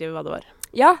ikke du beskrive hva det var?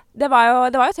 Ja, det var jo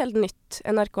et helt nytt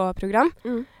NRK-program.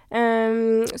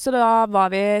 Så da var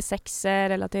vi 6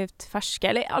 relativt ferske,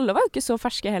 eller alle var jo ikke så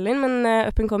ferske heller, men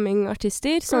up and coming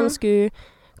artister som skulle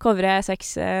covre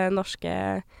 6 norske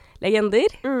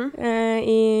legender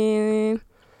i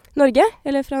Norge,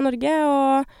 eller fra Norge,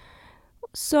 og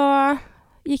så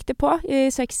gikk det på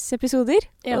i 6 episoder,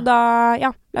 og da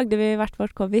lagde vi hvert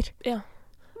vårt cover. Ja.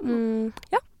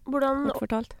 Hvordan... Kort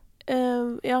fortalt.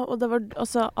 Ja, og det var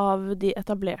altså av de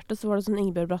etablerte, så var det sånn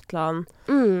Ingebjørg Bratland,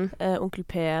 Onkel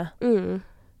P,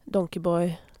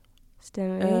 Donkeyboy.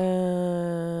 Stemmer.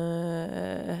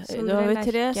 Da var vi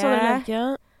 3, Sondre Lerche.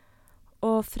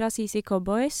 Og fra CC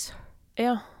Cowboys.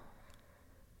 Ja.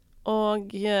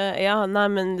 Og nei,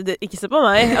 men ikke se på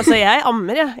meg. Altså, jeg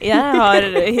ammer,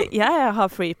 jeg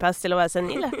har free pass til å være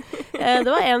senil. Det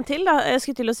var en til, da. Jeg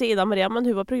skulle til å si Ida Maria, men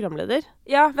hun var programleder.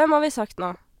 Ja, hvem har vi sagt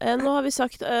nå? Nå har vi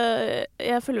sagt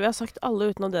jeg føler vi har sagt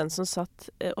alle utenom den som satt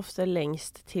ofte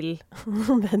lengst til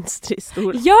venstre i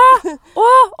stolen. Ja!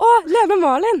 Lene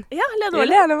Marlin! Ja,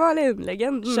 Lene Marlin,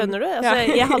 legenden. Skjønner du? Altså,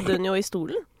 jeg hadde hun jo i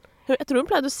stolen. Jeg tror hun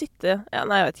pleide å sitte... Ja,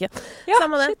 nei, jeg vet ikke. Ja,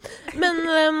 samme det. Men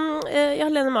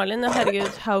Lene Marlin,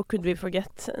 herregud, how could we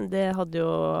forget? Det hadde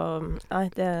jo... Nei,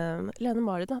 Lene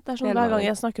Marlin, da. Det er sånn hver gang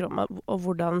jeg snakker om og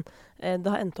hvordan det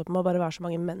har endt opp med å bare være så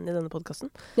mange menn i denne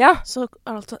podcasten. Ja. Så er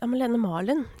det alltid ja, men Lene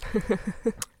Marlin.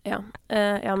 Ja,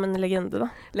 men legende, da.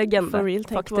 Legende, for real,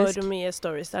 tenk faktisk. hvor mye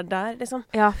stories det er der, liksom.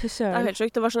 Ja, for søren. Det er helt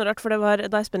sjukt. Det var sånn rart, for det var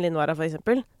da Espen Lind var her, for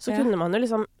eksempel, så kunne man jo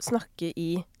liksom snakke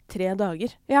i 3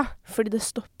 dager. Ja. Fordi det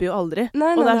stopper jo aldri.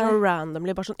 Nei, og det er sånn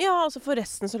randomly bare sånn, ja, og så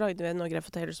forresten så lagde vi noe greier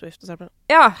for Taylor Swift. Og så er det sånn,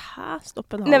 ja. Hæ?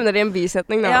 Stopp en halv. Nevner de en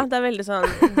bisetning da? Ja, det er veldig sånn,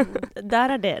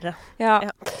 der er dere. Ja,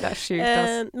 det er sykt,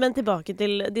 ass. Men tilbake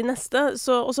til de neste,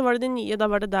 og så var det de nye,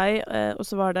 da var det deg, og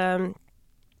så var det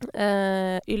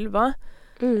Ylva,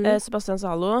 Sebastian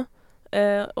Zalo,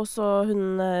 og så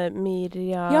hun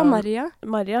Mirja... Ja, Maria.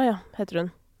 Maria, ja, heter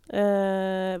hun.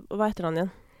 Hva heter han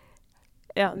igjen?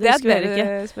 Ja, det er et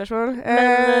bedre spørsmål.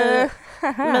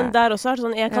 Men der også er det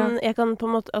sånn, jeg kan på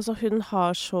en måte, altså hun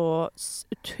har så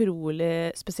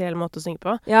utrolig spesiell måte å synge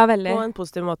på. Ja, veldig. På en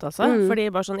positiv måte, altså. Fordi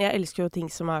bare sånn, jeg elsker jo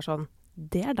ting som er sånn,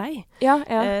 det er deg. Ja.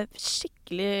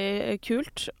 Skikkelig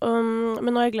kult. Men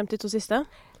nå har jeg glemt de 2 siste.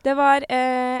 Det var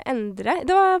Endre.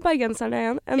 Det var bergenserne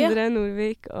igjen. Endre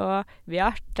Norvik og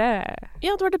Bjarte.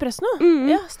 Ja, det var Depressen nå.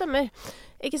 Ja, stemmer.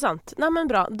 Ikke sant? Nei, men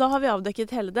bra. Da har vi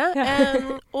avdekket hele det.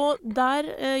 Og der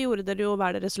gjorde dere jo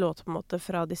hver deres låt på en måte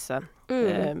fra disse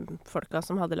folka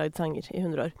som hadde lagd sanger i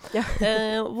 100 år. Ja.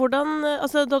 Hvordan,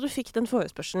 altså da du fikk den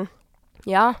forespørselen,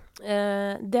 det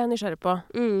er jeg nysgjerrig på.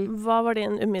 Hva var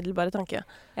din umiddelbare tanke?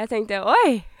 Jeg tenkte,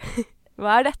 oi,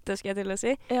 hva er dette, skal jeg til å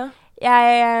si? Ja.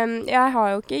 Jeg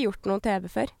har jo ikke gjort noe TV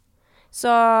før.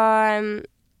 Så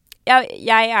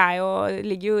jeg er jo,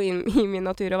 ligger jo i min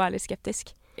natur å være litt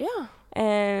skeptisk. Ja.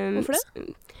 Hvorfor det?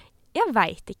 Jeg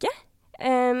vet ikke.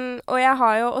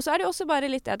 Og så er det jo også bare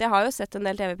litt det at jeg har jo sett en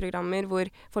del TV-programmer hvor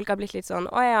folk har blitt litt sånn,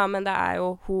 ja, men det er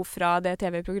jo hun fra det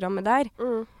TV-programmet der.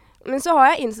 Men så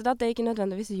har jeg innsett at det ikke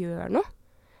nødvendigvis gjør noe.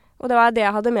 Og det var det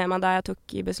jeg hadde med meg da jeg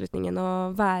tok i beslutningen å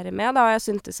være med. Da jeg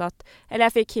syntes eller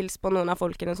jeg fikk hils på noen av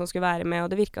folkene som skulle være med, og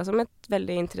det virket som et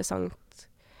veldig interessant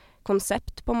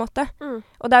konsept, på en måte.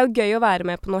 Og det er jo gøy å være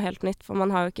med på noe helt nytt, for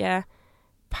man har jo ikke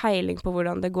peiling på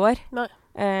hvordan det går. Nei.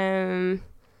 Men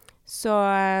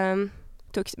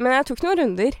jeg tok noen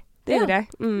runder. Det gjorde jeg.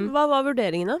 Hva var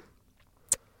vurderingene?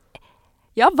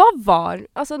 Ja, hva var...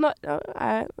 Altså, det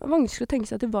er vanskelig å tenke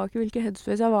seg tilbake hvilke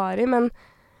headspace jeg var i, men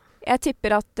Jeg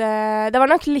tipper at det var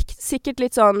nok sikkert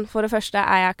litt sånn, for det første,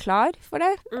 er jeg klar for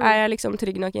det? Er jeg liksom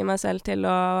trygg nok i meg selv til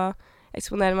å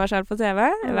eksponere meg selv på TV?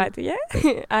 Jeg vet ikke.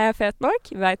 Er jeg fet nok?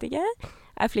 Vet ikke.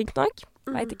 Er jeg flink nok?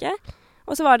 Vet ikke.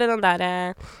 Og så var det den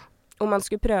der om man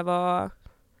skulle prøve å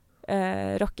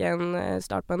rocke en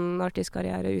start på en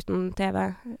artistkarriere uten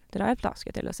TV-drive, da,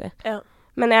 skulle jeg til å si. Ja.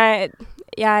 Men det er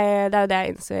jo det jeg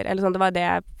innser, eller sånn, det var det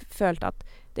jeg følte at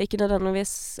det ikke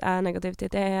nødvendigvis er negativt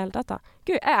til det i hele tatt, da.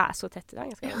 Gud, jeg er så tett i dag.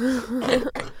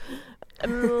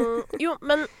 Jo,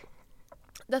 men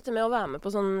dette med å være med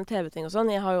på sånn TV-ting og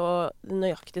sånn, jeg har jo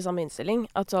nøyaktig samme innstilling,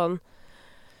 at sånn,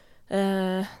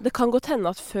 det kan godt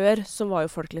hende at før så var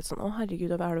jo folk litt sånn,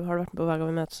 herregud, har du vært med på hver gang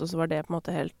vi møtes, og så var det på en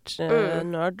måte helt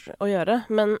nerd å gjøre.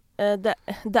 Men det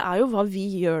er jo hva vi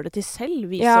gjør det til selv,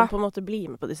 vi som på en måte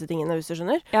blir med på disse tingene, hvis du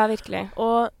skjønner. Ja, virkelig.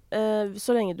 Og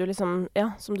så lenge du liksom,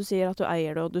 som du sier, at du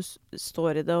eier det, og du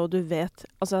står i det, og du vet,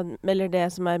 altså, eller det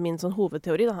som er min sånn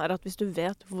hovedteori da, er at hvis du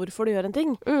vet hvorfor du gjør en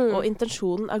ting, og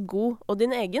intensjonen er god, og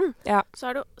din egen, så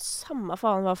er det jo samme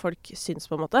faen hva folk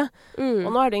syns på en måte. Og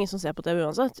nå er det ingen som ser på TV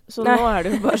uansett, så nå er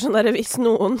det jo bare sånn der, hvis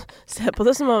noen ser på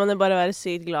det, så må man jo bare være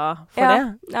sykt glad for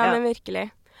det. Ja, men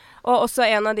virkelig. Og også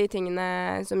en av de tingene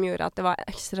som gjorde at det var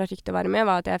ekstra kjekt å være med,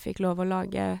 var at jeg fikk lov å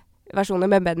lage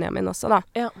versjoner med Benjamin også, da.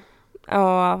 Ja.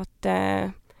 Og at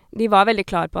de var veldig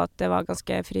klar på at det var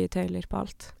ganske frie tøyler på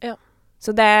alt. Ja. Så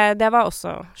det var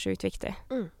også sjukt viktig.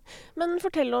 Men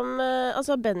fortell om,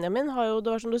 altså Benjamin har jo,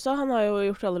 det var som du sa, han har jo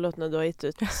gjort alle låtene du har gitt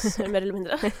ut, mer eller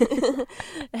mindre.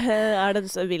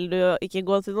 Vil du ikke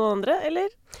gå til noen andre, eller?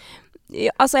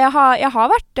 Ja, altså jeg har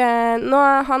vært,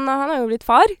 han har jo blitt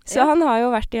far, så han har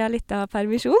jo vært i en liten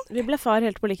permisjon. Vi ble far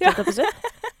helt på likt,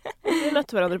 Vi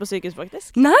møtte hverandre på sykehus,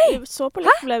 faktisk. Nei! Så på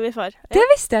likt ble vi far. Ja. Det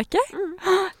visste jeg ikke.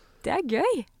 Det er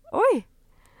gøy. Oi.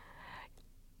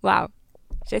 Wow.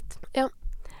 Shit. Ja.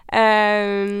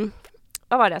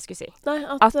 Hva var det jeg skulle si? Nei,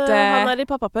 at han er i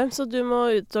pappaperm, så du må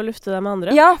ut og lufte det med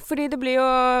andre. Ja, fordi det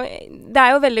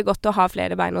er jo veldig godt å ha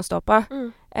flere bein å stå på.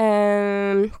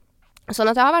 Sånn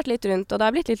at jeg har vært litt rundt, og det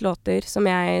har blitt litt låter som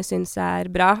jeg synes er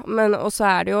bra. Men også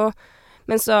er det jo...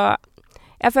 Men så...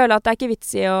 Jeg føler at det er ikke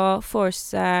vits i å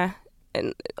force...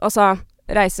 altså,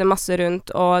 reise masse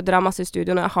rundt og dra masse i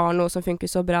studio når jeg har noe som funker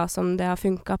så bra som det har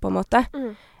funket, på en måte.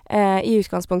 I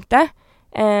utgangspunktet.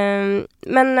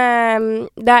 Men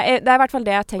det er i hvert fall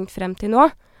det jeg har tenkt frem til nå.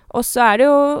 Og så er det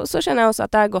jo... Så skjønner jeg også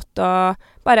at det er godt å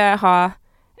bare ha...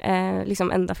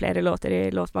 liksom enda flere låter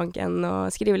i låtbanken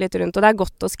og skrive litt rundt, og det er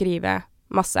godt å skrive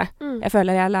masse. Jeg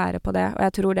føler jeg lærer på det, og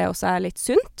jeg tror det også er litt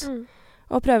sunt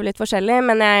å prøve litt forskjellig,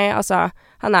 men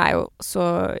han er jo så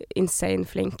insane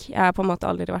flink. Jeg har på en måte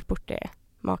aldri vært borti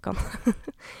maken.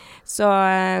 Så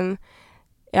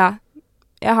ja,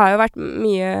 jeg har jo vært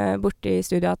mye borti i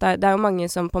studio, at det er jo mange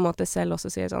som på en måte selv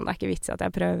også sier sånn, det er ikke vits at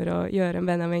jeg prøver å gjøre en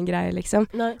Benjamin-greie, liksom.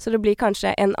 Nei. Så det blir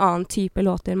kanskje en annen type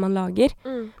låter man lager.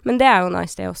 Men det er jo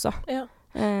nice, det også. Ja.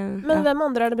 Men hvem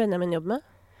andre er det Benjamin jobber med?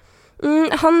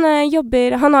 Han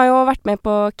har jo vært med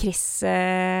på Chris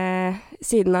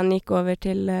siden han gikk over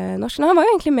til norsk. Han var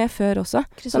jo egentlig med før også.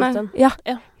 Chris Olsen. Ja,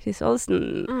 Chris Olsen.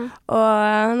 Og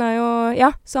han har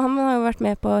jo, så han har jo vært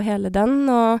med på hele den,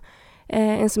 og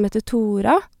en som heter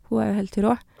Tora, hun er jo helt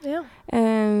rå. Ja.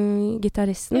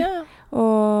 Gitaristen. Ja.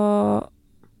 Og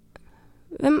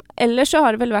ellers så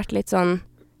har det vel vært litt sånn,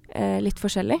 litt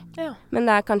forskjellig. Ja. Men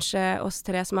det er kanskje oss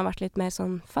tre som har vært litt mer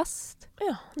sånn fast.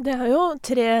 Ja, det er jo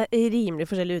 3 rimelig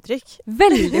forskjellige uttrykk.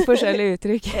 Veldig forskjellige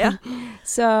uttrykk. Ja.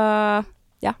 Så,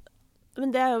 ja.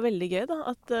 Men det er jo veldig gøy da,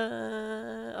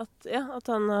 at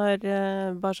han har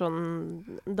bare sånn,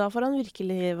 da får han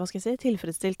virkelig, hva skal jeg si,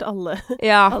 tilfredsstilt alle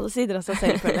sider av seg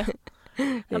selv, føler jeg.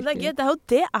 Ja, men det er gøy,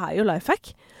 det er jo life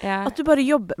hack. Ja. At du bare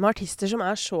jobber med artister som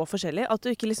er så forskjellige, at du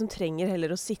ikke liksom trenger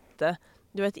heller å sitte,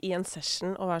 du vet, i en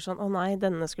session og være sånn, nei,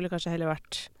 denne skulle kanskje heller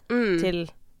vært til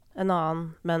en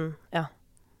annen, men ja,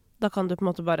 da kan du på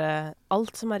en måte bare,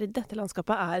 alt som er i dette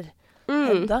landskapet er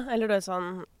Hedda, eller det er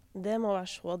sånn, det må være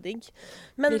så digg.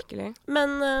 Men, virkelig. Men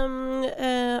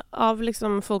av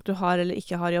liksom folk du har eller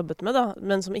ikke har jobbet med da,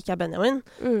 men som ikke er Benjamin,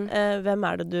 hvem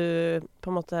er det du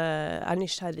på en måte er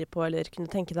nysgjerrig på, eller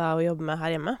kunne tenke deg å jobbe med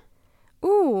her hjemme?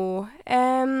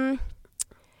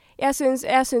 Jeg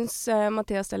syns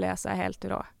Mathias Deleuze er helt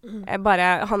rå.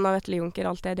 Han og Vetle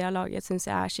Junker, alt det de har laget, syns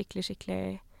jeg er skikkelig, skikkelig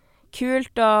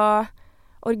kult og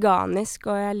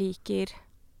organisk, og jeg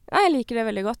liker det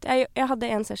veldig godt. Jeg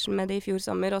hadde en session med det i fjor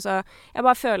sommer, og så jeg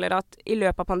bare føler at i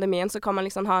løpet av pandemien så kan man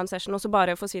liksom ha en session, og så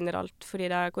bare forsvinner alt fordi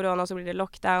det er korona, og så blir det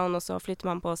lockdown, og så flytter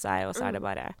man på seg, og så er det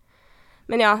bare...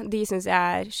 Men ja, de syns jeg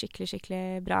er skikkelig,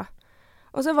 skikkelig bra.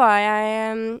 Og så var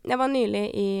jeg var nylig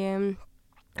i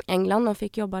England og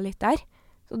fikk jobba litt der.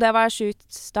 Og det var sjukt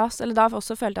stas. Eller da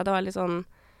også følte jeg at det var litt sånn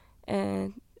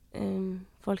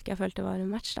folk jeg følte var en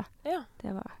match, da. Ja.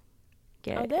 Det var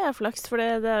gøy. Ja, det er flaks, for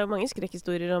det er jo mange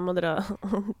skrekkhistorier om å dra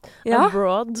Ja.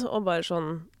 abroad, og bare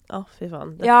sånn, fy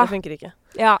faen, dette Ja. funker ikke.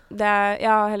 Ja, jeg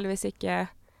har heldigvis ikke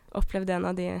opplevd en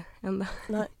av de enda.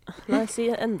 Nei, si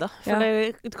enda, for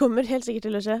Ja. det kommer helt sikkert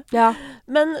til å skje. Ja.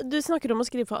 Men du snakker om å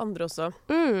skrive for andre også.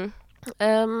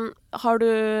 Har du,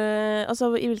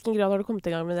 altså i hvilken grad har du kommet i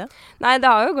gang med det? Nei, det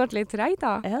har jo gått litt tregt,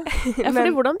 da. Ja,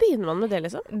 fordi hvordan begynner man med det,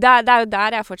 liksom? Det er jo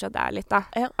der jeg fortsatt er litt, da.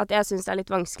 Ja. At jeg synes det er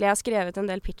litt vanskelig. Jeg har skrevet en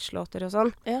del pitchlåter og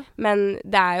sånn, Ja. men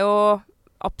det er jo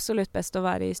absolutt best å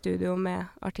være i studio med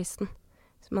artisten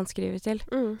som man skriver til.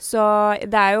 Så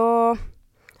det er jo,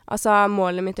 altså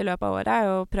målet mitt i løpet av året er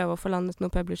jo å prøve å få landet noe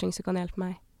publishing som kan hjelpe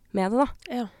meg med det, da.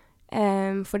 Ja.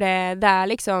 For det er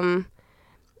liksom,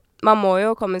 man må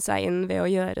jo komme seg inn ved å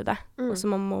gjøre det. Og så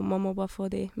man må bare få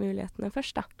de mulighetene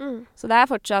først, da. Så det er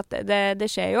fortsatt, det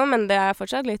skjer jo, men det er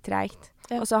fortsatt litt tregt.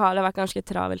 Ja. Og så har det vært ganske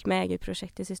travelt med eget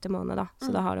prosjekt de siste månedene, da.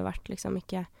 Så da har det vært liksom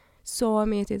ikke så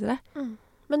mye tid til det.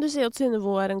 Men du sier at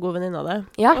Synnøve er en god venninne av deg.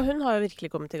 Ja. Og hun har jo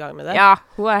virkelig kommet i gang med det. Ja,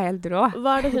 hun er helt rå.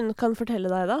 Hva er det hun kan fortelle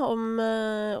deg da,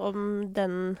 om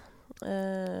den,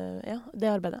 det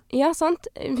arbeidet? Ja, sant.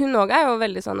 Hun også er jo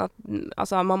veldig sånn at,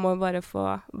 altså, man må bare få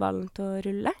ballen til å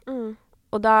rulle.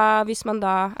 Og da, hvis man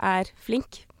da er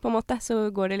flink, på en måte,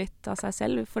 så går det litt av seg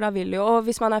selv, for da vil jo, og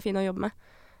hvis man er fin å jobbe med.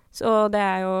 Så det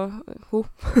er jo hun.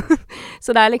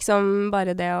 Så det er liksom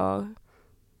bare det å,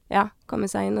 ja, komme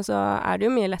seg inn, og så er det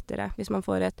jo mye lettere hvis man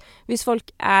får hvis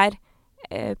folk er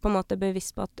på en måte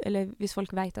bevisst på at, eller hvis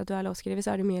folk vet at du er låtskriver,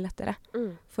 så er det mye lettere.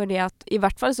 Fordi at, i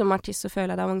hvert fall som artist, så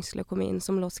føler jeg det er vanskelig å komme inn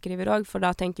som låtskriver også, for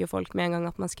da tenker jo folk med en gang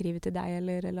at man skriver til deg,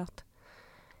 eller at,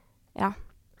 ja.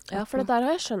 Ja, for det der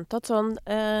har jeg skjønt at sånn,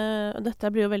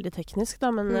 dette blir jo veldig teknisk da,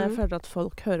 men jeg føler at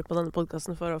folk hører på denne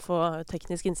podcasten for å få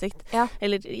teknisk innsikt. Ja.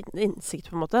 Eller innsikt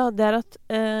på en måte. Det er at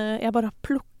jeg bare har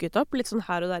plukket opp litt sånn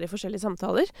her og der i forskjellige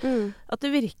samtaler. At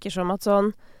det virker som at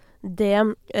sånn, det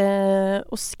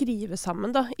å skrive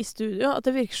sammen da, i studio, at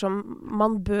det virker som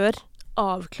man bør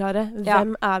avklare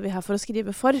hvem er vi her for å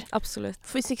skrive for. Absolutt.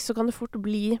 For hvis ikke så kan det fort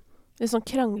bli litt sånn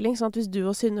krangling, sånn at hvis du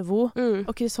og Synnøve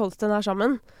og Chris Holsten er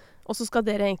sammen, og så skal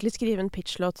dere egentlig skrive en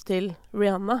pitchlåt til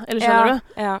Rihanna, eller skjønner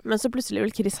du? Ja. Men så plutselig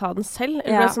vil Chris ha den selv.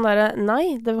 Eller sånn der,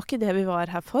 nei, det var ikke det vi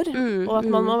var her for. Og at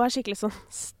man må være skikkelig sånn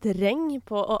streng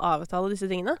på å avtale disse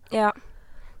tingene. Ja.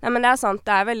 Nei, men det er sant.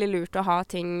 Det er veldig lurt å ha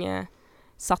ting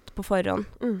satt på forhånd.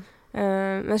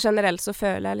 Men generelt så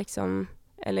føler jeg liksom,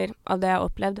 eller av det jeg har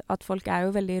opplevd, at folk er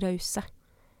jo veldig rause.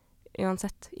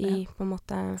 Uansett, på en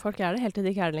måte. Folk er det helt til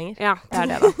de ikke er det lenger. Ja, det er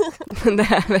det da. Det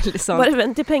er veldig sant. Bare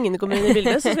vent til pengene kommer inn i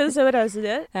bildet, så skal du se hvor rause de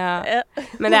er. Ja.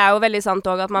 Men det er jo veldig sant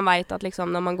også at man vet at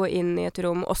liksom når man går inn i et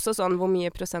rom, også sånn hvor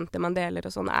mye prosenter man deler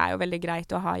og sånn, er jo veldig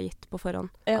greit å ha gitt på forhånd.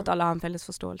 Ja. At alle har en felles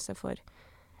forståelse for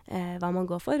hva man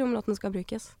går for, om låten skal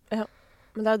brukes. Ja.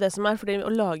 Men det er jo det som er, fordi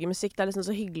å lage musikk, det er liksom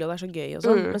så hyggelig og det er så gøy og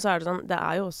sånn, men så er det sånn, det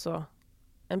er jo også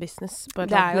en business på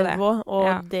et annet nivå,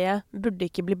 og det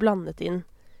burde ikke bli blandet inn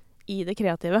i det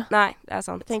kreative. Nei, det er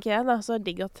sant. Tenker jeg da, så er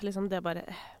digg at liksom det bare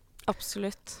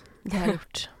absolutt. Det er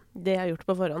gjort. Det er gjort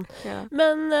på forhånd. Ja.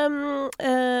 Men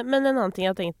en annen ting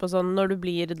jeg har tenkt på sånn, når du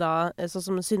blir da, sånn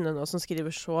som Synne nå, som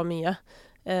skriver så mye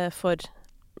for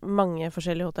mange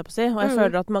forskjellige, holdt jeg på å si, og jeg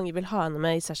føler at mange vil ha henne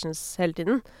med i sessions hele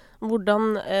tiden.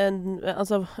 Hvordan,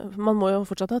 altså, man må jo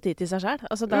fortsatt ha tid til seg selv.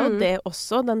 Altså, det er jo det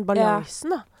også, den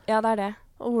balansen da. Ja, det er det.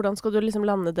 Og hvordan skal du liksom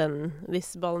lande den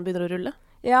hvis ballen begynner å rulle?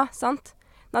 Ja, sant.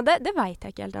 Nei, det vet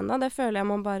jeg ikke helt ennå. Det føler jeg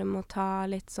man bare må ta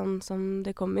litt sånn som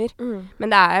det kommer.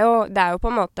 Men det er jo på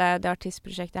en måte det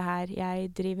artistprosjektet her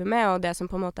jeg driver med, og det som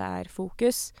på en måte er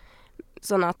fokus.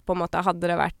 Sånn at på en måte hadde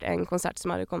det vært en konsert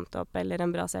som hadde kommet opp, eller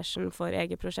en bra session for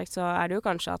eget prosjekt, så er det jo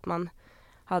kanskje at man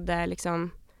hadde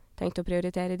liksom tenkt å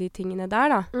prioritere de tingene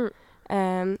der, da.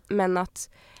 Men at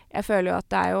jeg føler jo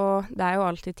at det er jo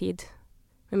alltid tid,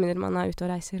 med mindre man er ute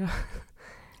og reiser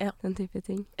og den type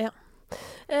ting. Ja.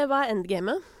 Hva er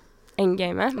endgamet?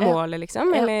 Endgamet? Målet, liksom?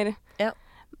 Ja. Eller? Ja.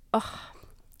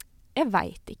 Jeg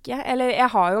vet ikke. Eller, jeg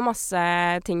har jo masse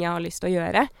ting jeg har lyst til å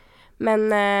gjøre. Men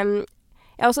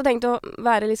jeg har også tenkt å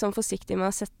være litt sånn forsiktig med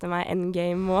å sette meg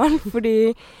endgame-mål. Fordi,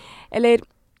 eller,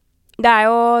 det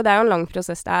er jo en lang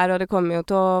prosess der, og det kommer jo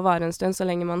til å vare en stund så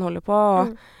lenge man holder på.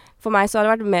 Og for meg så har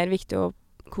det vært mer viktig å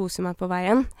kose meg på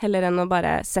veien, heller enn å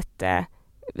bare sette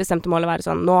bestemte målet være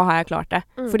sånn, nå har jeg klart det.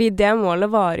 Fordi det målet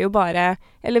varer jo bare,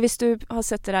 eller hvis du har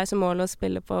sett deg som mål å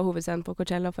spille på hovedscenen på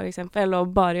Coachella for eksempel,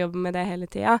 og bare jobbe med det hele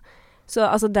tiden, så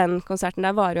altså den konserten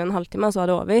der varer jo en halvtime, og så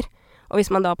er det over. Og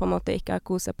hvis man da på en måte ikke har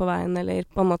koset på veien, eller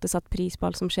på en måte satt pris på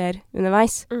alt som skjer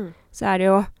underveis, så er det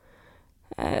jo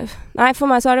Nei, for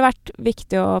meg så har det vært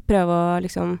viktig å prøve å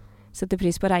liksom sette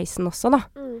pris på reisen også, da.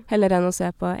 Heller enn å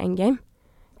se på endgame.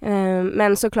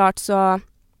 Men så klart så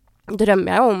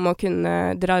drømmer jeg om å kunne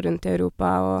dra rundt i Europa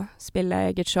og spille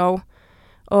eget show.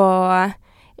 Og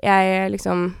jeg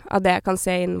liksom, av det jeg kan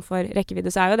se innenfor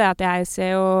rekkevidde, så er jo det at jeg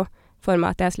ser jo for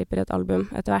meg at jeg slipper et album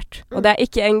etter hvert. Og det er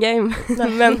ikke endgame,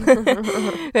 men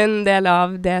en del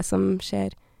av det som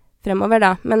skjer fremover,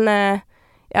 da. Men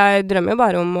jeg drømmer jo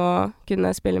bare om å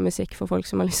kunne spille musikk for folk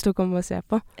som har lyst til å komme og se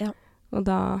på. Ja. Og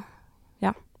da,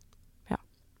 ja.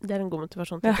 Det er en god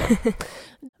motivasjon, tenker jeg.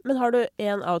 Men har du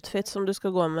en outfit som du skal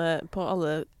gå med på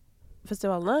alle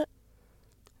festivalene?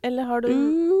 Eller har du...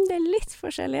 det er litt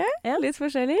forskjellige. Ja. Litt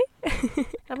forskjellig.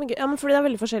 Ja, men fordi det er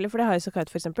veldig forskjellig, fordi Highas og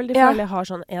Kite for eksempel, de føler jeg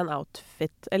har sånn en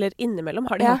outfit, eller innimellom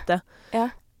har de hatt det. Ja.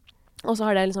 Og så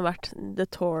har det liksom vært the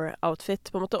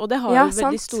tour-outfit, på en måte. Og det har jo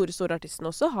de store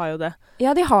artistene også, har jo det.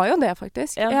 Ja, de har jo det,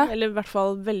 faktisk. Ja. Eller i hvert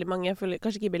fall veldig mange,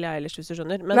 kanskje ikke Billie Eilish, hvis du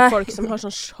skjønner, men folk som har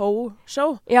sånn show,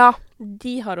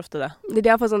 de har ofte det. De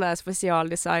har fått sånn der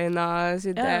spesialdesign av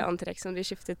antrekk som de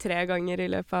skifter 3 ganger i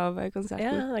løpet av konserten.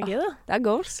 Ja, det er gøy, da. Det er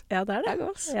goals. Ja, det er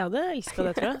det. Ja, det elsker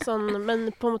det, tror jeg. Sånn, men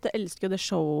på en måte elsker jo det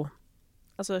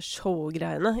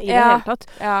show-greiene i det hele tatt.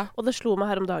 Ja. Og det slo meg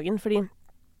her om dagen, fordi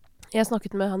jeg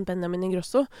snakket med han Benjamin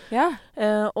Ingrosso,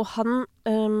 og han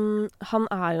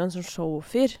er jo en sånn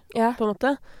showfyr, på en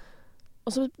måte.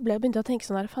 Og så begynte jeg å tenke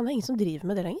sånn her, faen, det er ingen som driver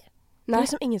med det lenger. Det er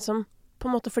liksom ingen som, på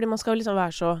en måte, fordi man skal liksom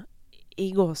være så i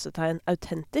gåsetegn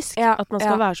autentisk, at man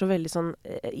skal være så veldig sånn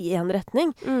i en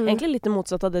retning. Egentlig litt det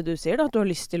motsatte av det du sier, da, at du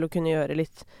har lyst til å kunne gjøre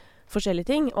litt forskjellige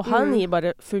ting, og han gir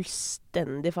bare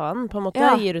fullstendig faen, på en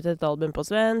måte. Gir ut et album på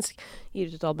svensk, gir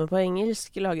ut et album på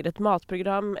engelsk, lager et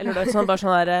matprogram, eller det er sånn, bare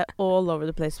sånn her all over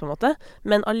the place, på en måte.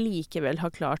 Men allikevel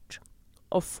har klart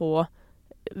å få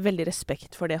veldig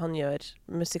respekt for det han gjør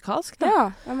musikalsk,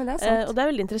 da. Ja, men det er sant. Og det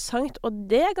er veldig interessant, og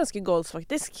det er ganske goals,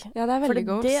 faktisk. Ja, det er veldig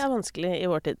goals. For det er vanskelig i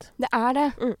vår tid. Det er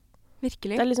det.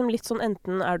 Virkelig. Det er liksom litt sånn,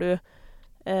 enten er du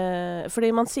fordi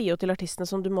man sier jo til artistene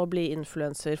som du må bli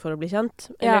influencer for å bli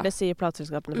kjent. Eller det sier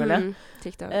plateselskapene, føler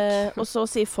jeg. Og så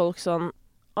sier folk sånn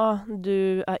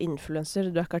du er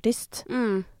influencer, du er ikke artist.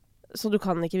 Så du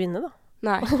kan ikke vinne, da.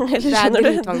 Nei, det er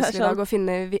dritvanskelig dag å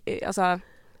finne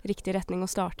riktig retning å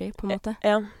starte i, på en måte.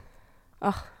 Ja.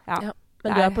 Men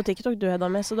du er på TikTok, du er da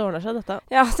med, så det ordner seg, dette.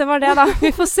 Ja, det var det, da. Vi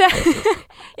får se.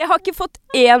 Jeg har ikke fått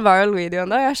 1 viral video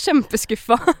enda. Jeg er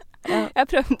kjempeskuffa. Jeg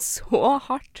har prøvd så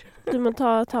hardt. Du må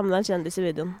ta med deg en kjendis i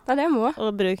videoen. Det er det jeg må.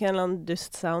 Og bruke en eller annen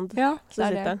dust sound. Ja, så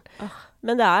sitter den.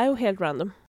 Men det er jo helt random.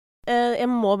 Jeg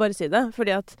må bare si det,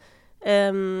 fordi at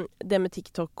det med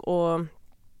TikTok og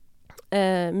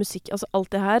musikk, altså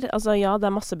alt det her, altså ja, det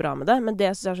er masse bra med det, men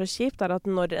det jeg synes er så kjipt er at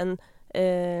når en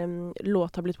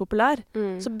låt har blitt populær,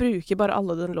 så bruker bare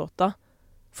alle den låta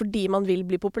fordi man vil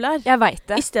bli populær. Jeg vet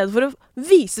det. I stedet for å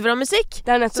vise fra musikk,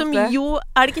 som det. Jo,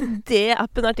 er det ikke det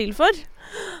appen er til for?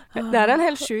 Det er en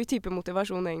helt sjuk type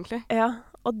motivasjon, egentlig. Ja,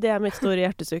 og det er mitt store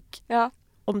hjertesukk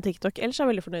om TikTok. Ellers er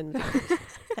jeg veldig fornøyd med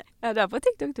TikTok. Ja, du er på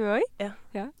TikTok, du også?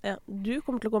 Ja. Du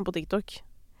kommer til å komme på TikTok.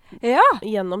 Ja.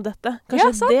 Gjennom dette.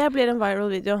 Kanskje det blir en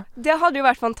viral video. Det hadde jo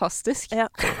vært fantastisk. Ja,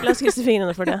 la oss krysse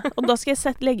fingrene for det. Og da skal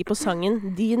jeg legge på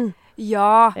sangen din.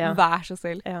 Ja, vær så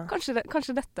snill. Ja.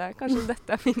 Kanskje dette er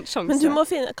min sjanse. Men du må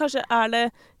finne, kanskje er det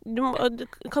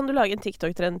kan du lage en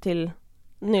TikTok-trend til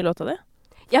den nye låta di?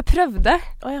 Jeg prøvde.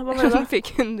 Hva var det da? Den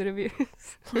fikk 100 views.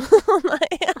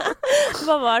 Nei,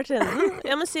 hva var trenden?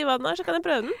 Ja, men si hva den er, så kan jeg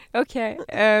prøve den. Ok,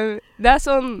 det er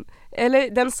sånn, eller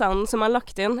den sounden som er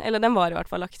lagt inn, eller den var i hvert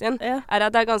fall lagt inn, er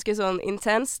at det er ganske sånn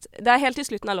intenst. Det er helt til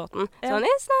slutten av låten. Sånn,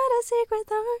 it's not a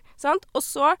secret ever. Sant? Og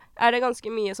så er det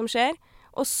ganske mye som skjer.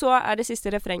 Og så er det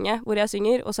siste refrenget hvor jeg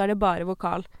synger, og så er det bare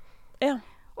vokal. Ja.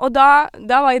 Og da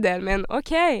var ideen min,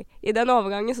 ok, i den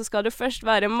overgangen så skal det først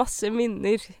være masse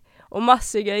minner, og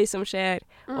masse gøy som skjer.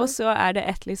 Og så er det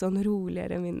et litt sånn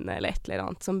roligere minne, eller et eller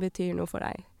annet som betyr noe for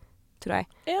deg, tror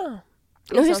jeg. Ja.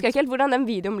 Nå husker jeg ikke helt hvordan den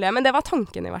videoen ble, men det var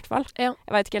tanken i hvert fall. Ja.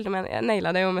 Jeg vet ikke helt om jeg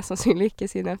nailet det jo mest sannsynlig ikke,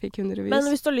 siden jeg fikk 100 views. Men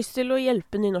hvis du har lyst til å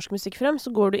hjelpe nynorsk musikk frem,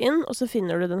 så går du inn, og så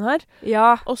finner du den her. Ja.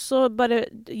 Og så bare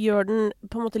gjør den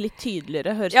på en måte litt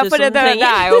tydeligere, høres det ut som den trenger.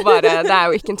 Det er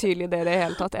jo ikke en tydelig idé i det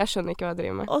hele tatt. Jeg skjønner ikke hva jeg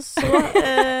driver med. Og så,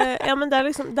 ja, men det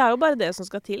er jo bare det som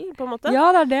skal til, på en måte. Ja,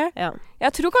 det er det. Ja.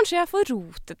 Jeg tror kanskje jeg får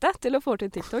rotete til å få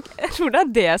til TikTok. Jeg tror det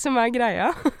er det som er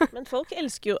greia. Men folk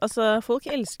elsker jo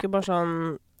bare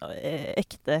sånn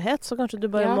ektehet, så kanskje du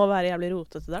bare må være jævlig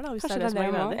rotete der, da, hvis kanskje det er det som er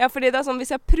greia. Ja, fordi det er sånn,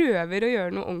 hvis jeg prøver å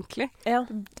gjøre noe ordentlig,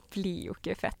 det blir jo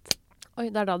ikke fett.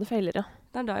 Oi, det er da det feiler, ja.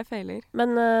 Det er da jeg feiler.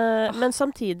 Men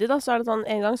samtidig da, så er det sånn,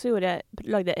 en gang så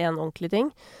lagde jeg en ordentlig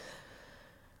ting,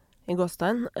 i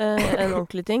gåstein, en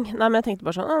ordentlig ting. Nei, men jeg tenkte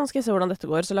bare sånn, nå skal jeg se hvordan dette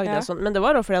går, så lagde jeg sånn. Men det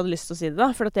var også fordi jeg hadde lyst til å si det da,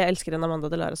 for at jeg elsker en Amanda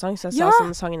Delara-sang, så jeg sa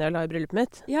sånn sangen jeg la i bryllupet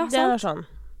mitt. Ja, det var sånn,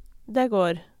 det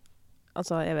går,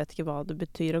 altså jeg vet ikke hva det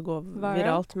betyr å gå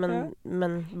viralt,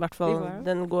 men i hvert fall,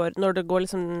 den går, når det går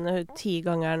liksom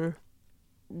 10-gangeren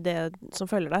det som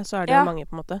følger deg, så er det jo mange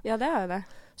på en måte. Ja, det er jo det.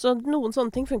 Så noen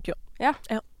sånne ting funker jo. Ja.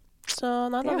 Så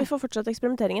nei da, vi får fortsette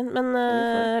eksperimenteringen. Men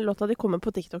låta di kommer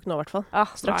på TikTok nå, i hvert fall.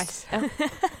 Straks. Nice.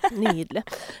 Ja. Nydelig.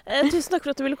 Tusen takk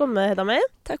for at du ville komme, Hedda May.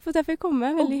 Takk for at jeg fikk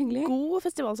komme. Veldig hyggelig. Og god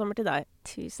festivalsommer til deg.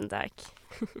 Tusen takk.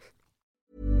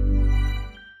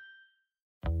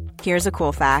 Here's a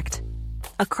cool fact.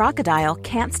 A crocodile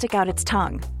can't stick out its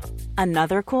tongue.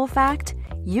 Another cool fact,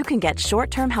 you can get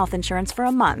short-term health insurance for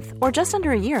a month or just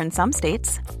under a year in some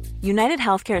states. United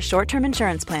Healthcare short-term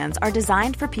insurance plans are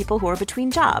designed for people who are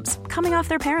between jobs, coming off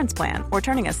their parents' plan, or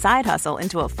turning a side hustle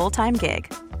into a full-time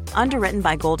gig. Underwritten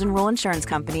by Golden Rule Insurance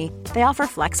Company, they offer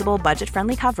flexible,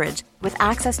 budget-friendly coverage with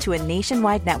access to a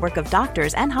nationwide network of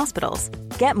doctors and hospitals.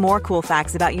 Get more cool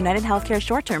facts about United Healthcare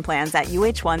short-term plans at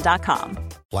uh1.com.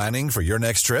 Planning for your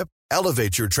next trip?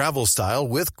 Elevate your travel style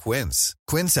with Quince.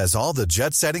 Quince has all the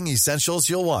jet-setting essentials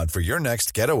you'll want for your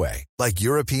next getaway, like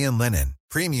European linen,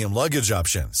 premium luggage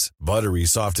options, buttery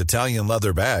soft Italian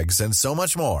leather bags, and so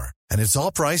much more. And it's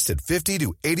all priced at 50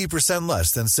 to 80%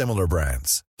 less than similar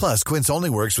brands. Plus, Quince only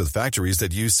works with factories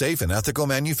that use safe and ethical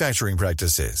manufacturing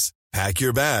practices. Pack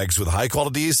your bags with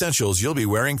high-quality essentials you'll be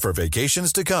wearing for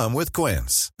vacations to come with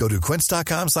Quince. Go to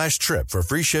quince.com/trip for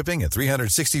free shipping and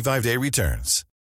 365-day returns.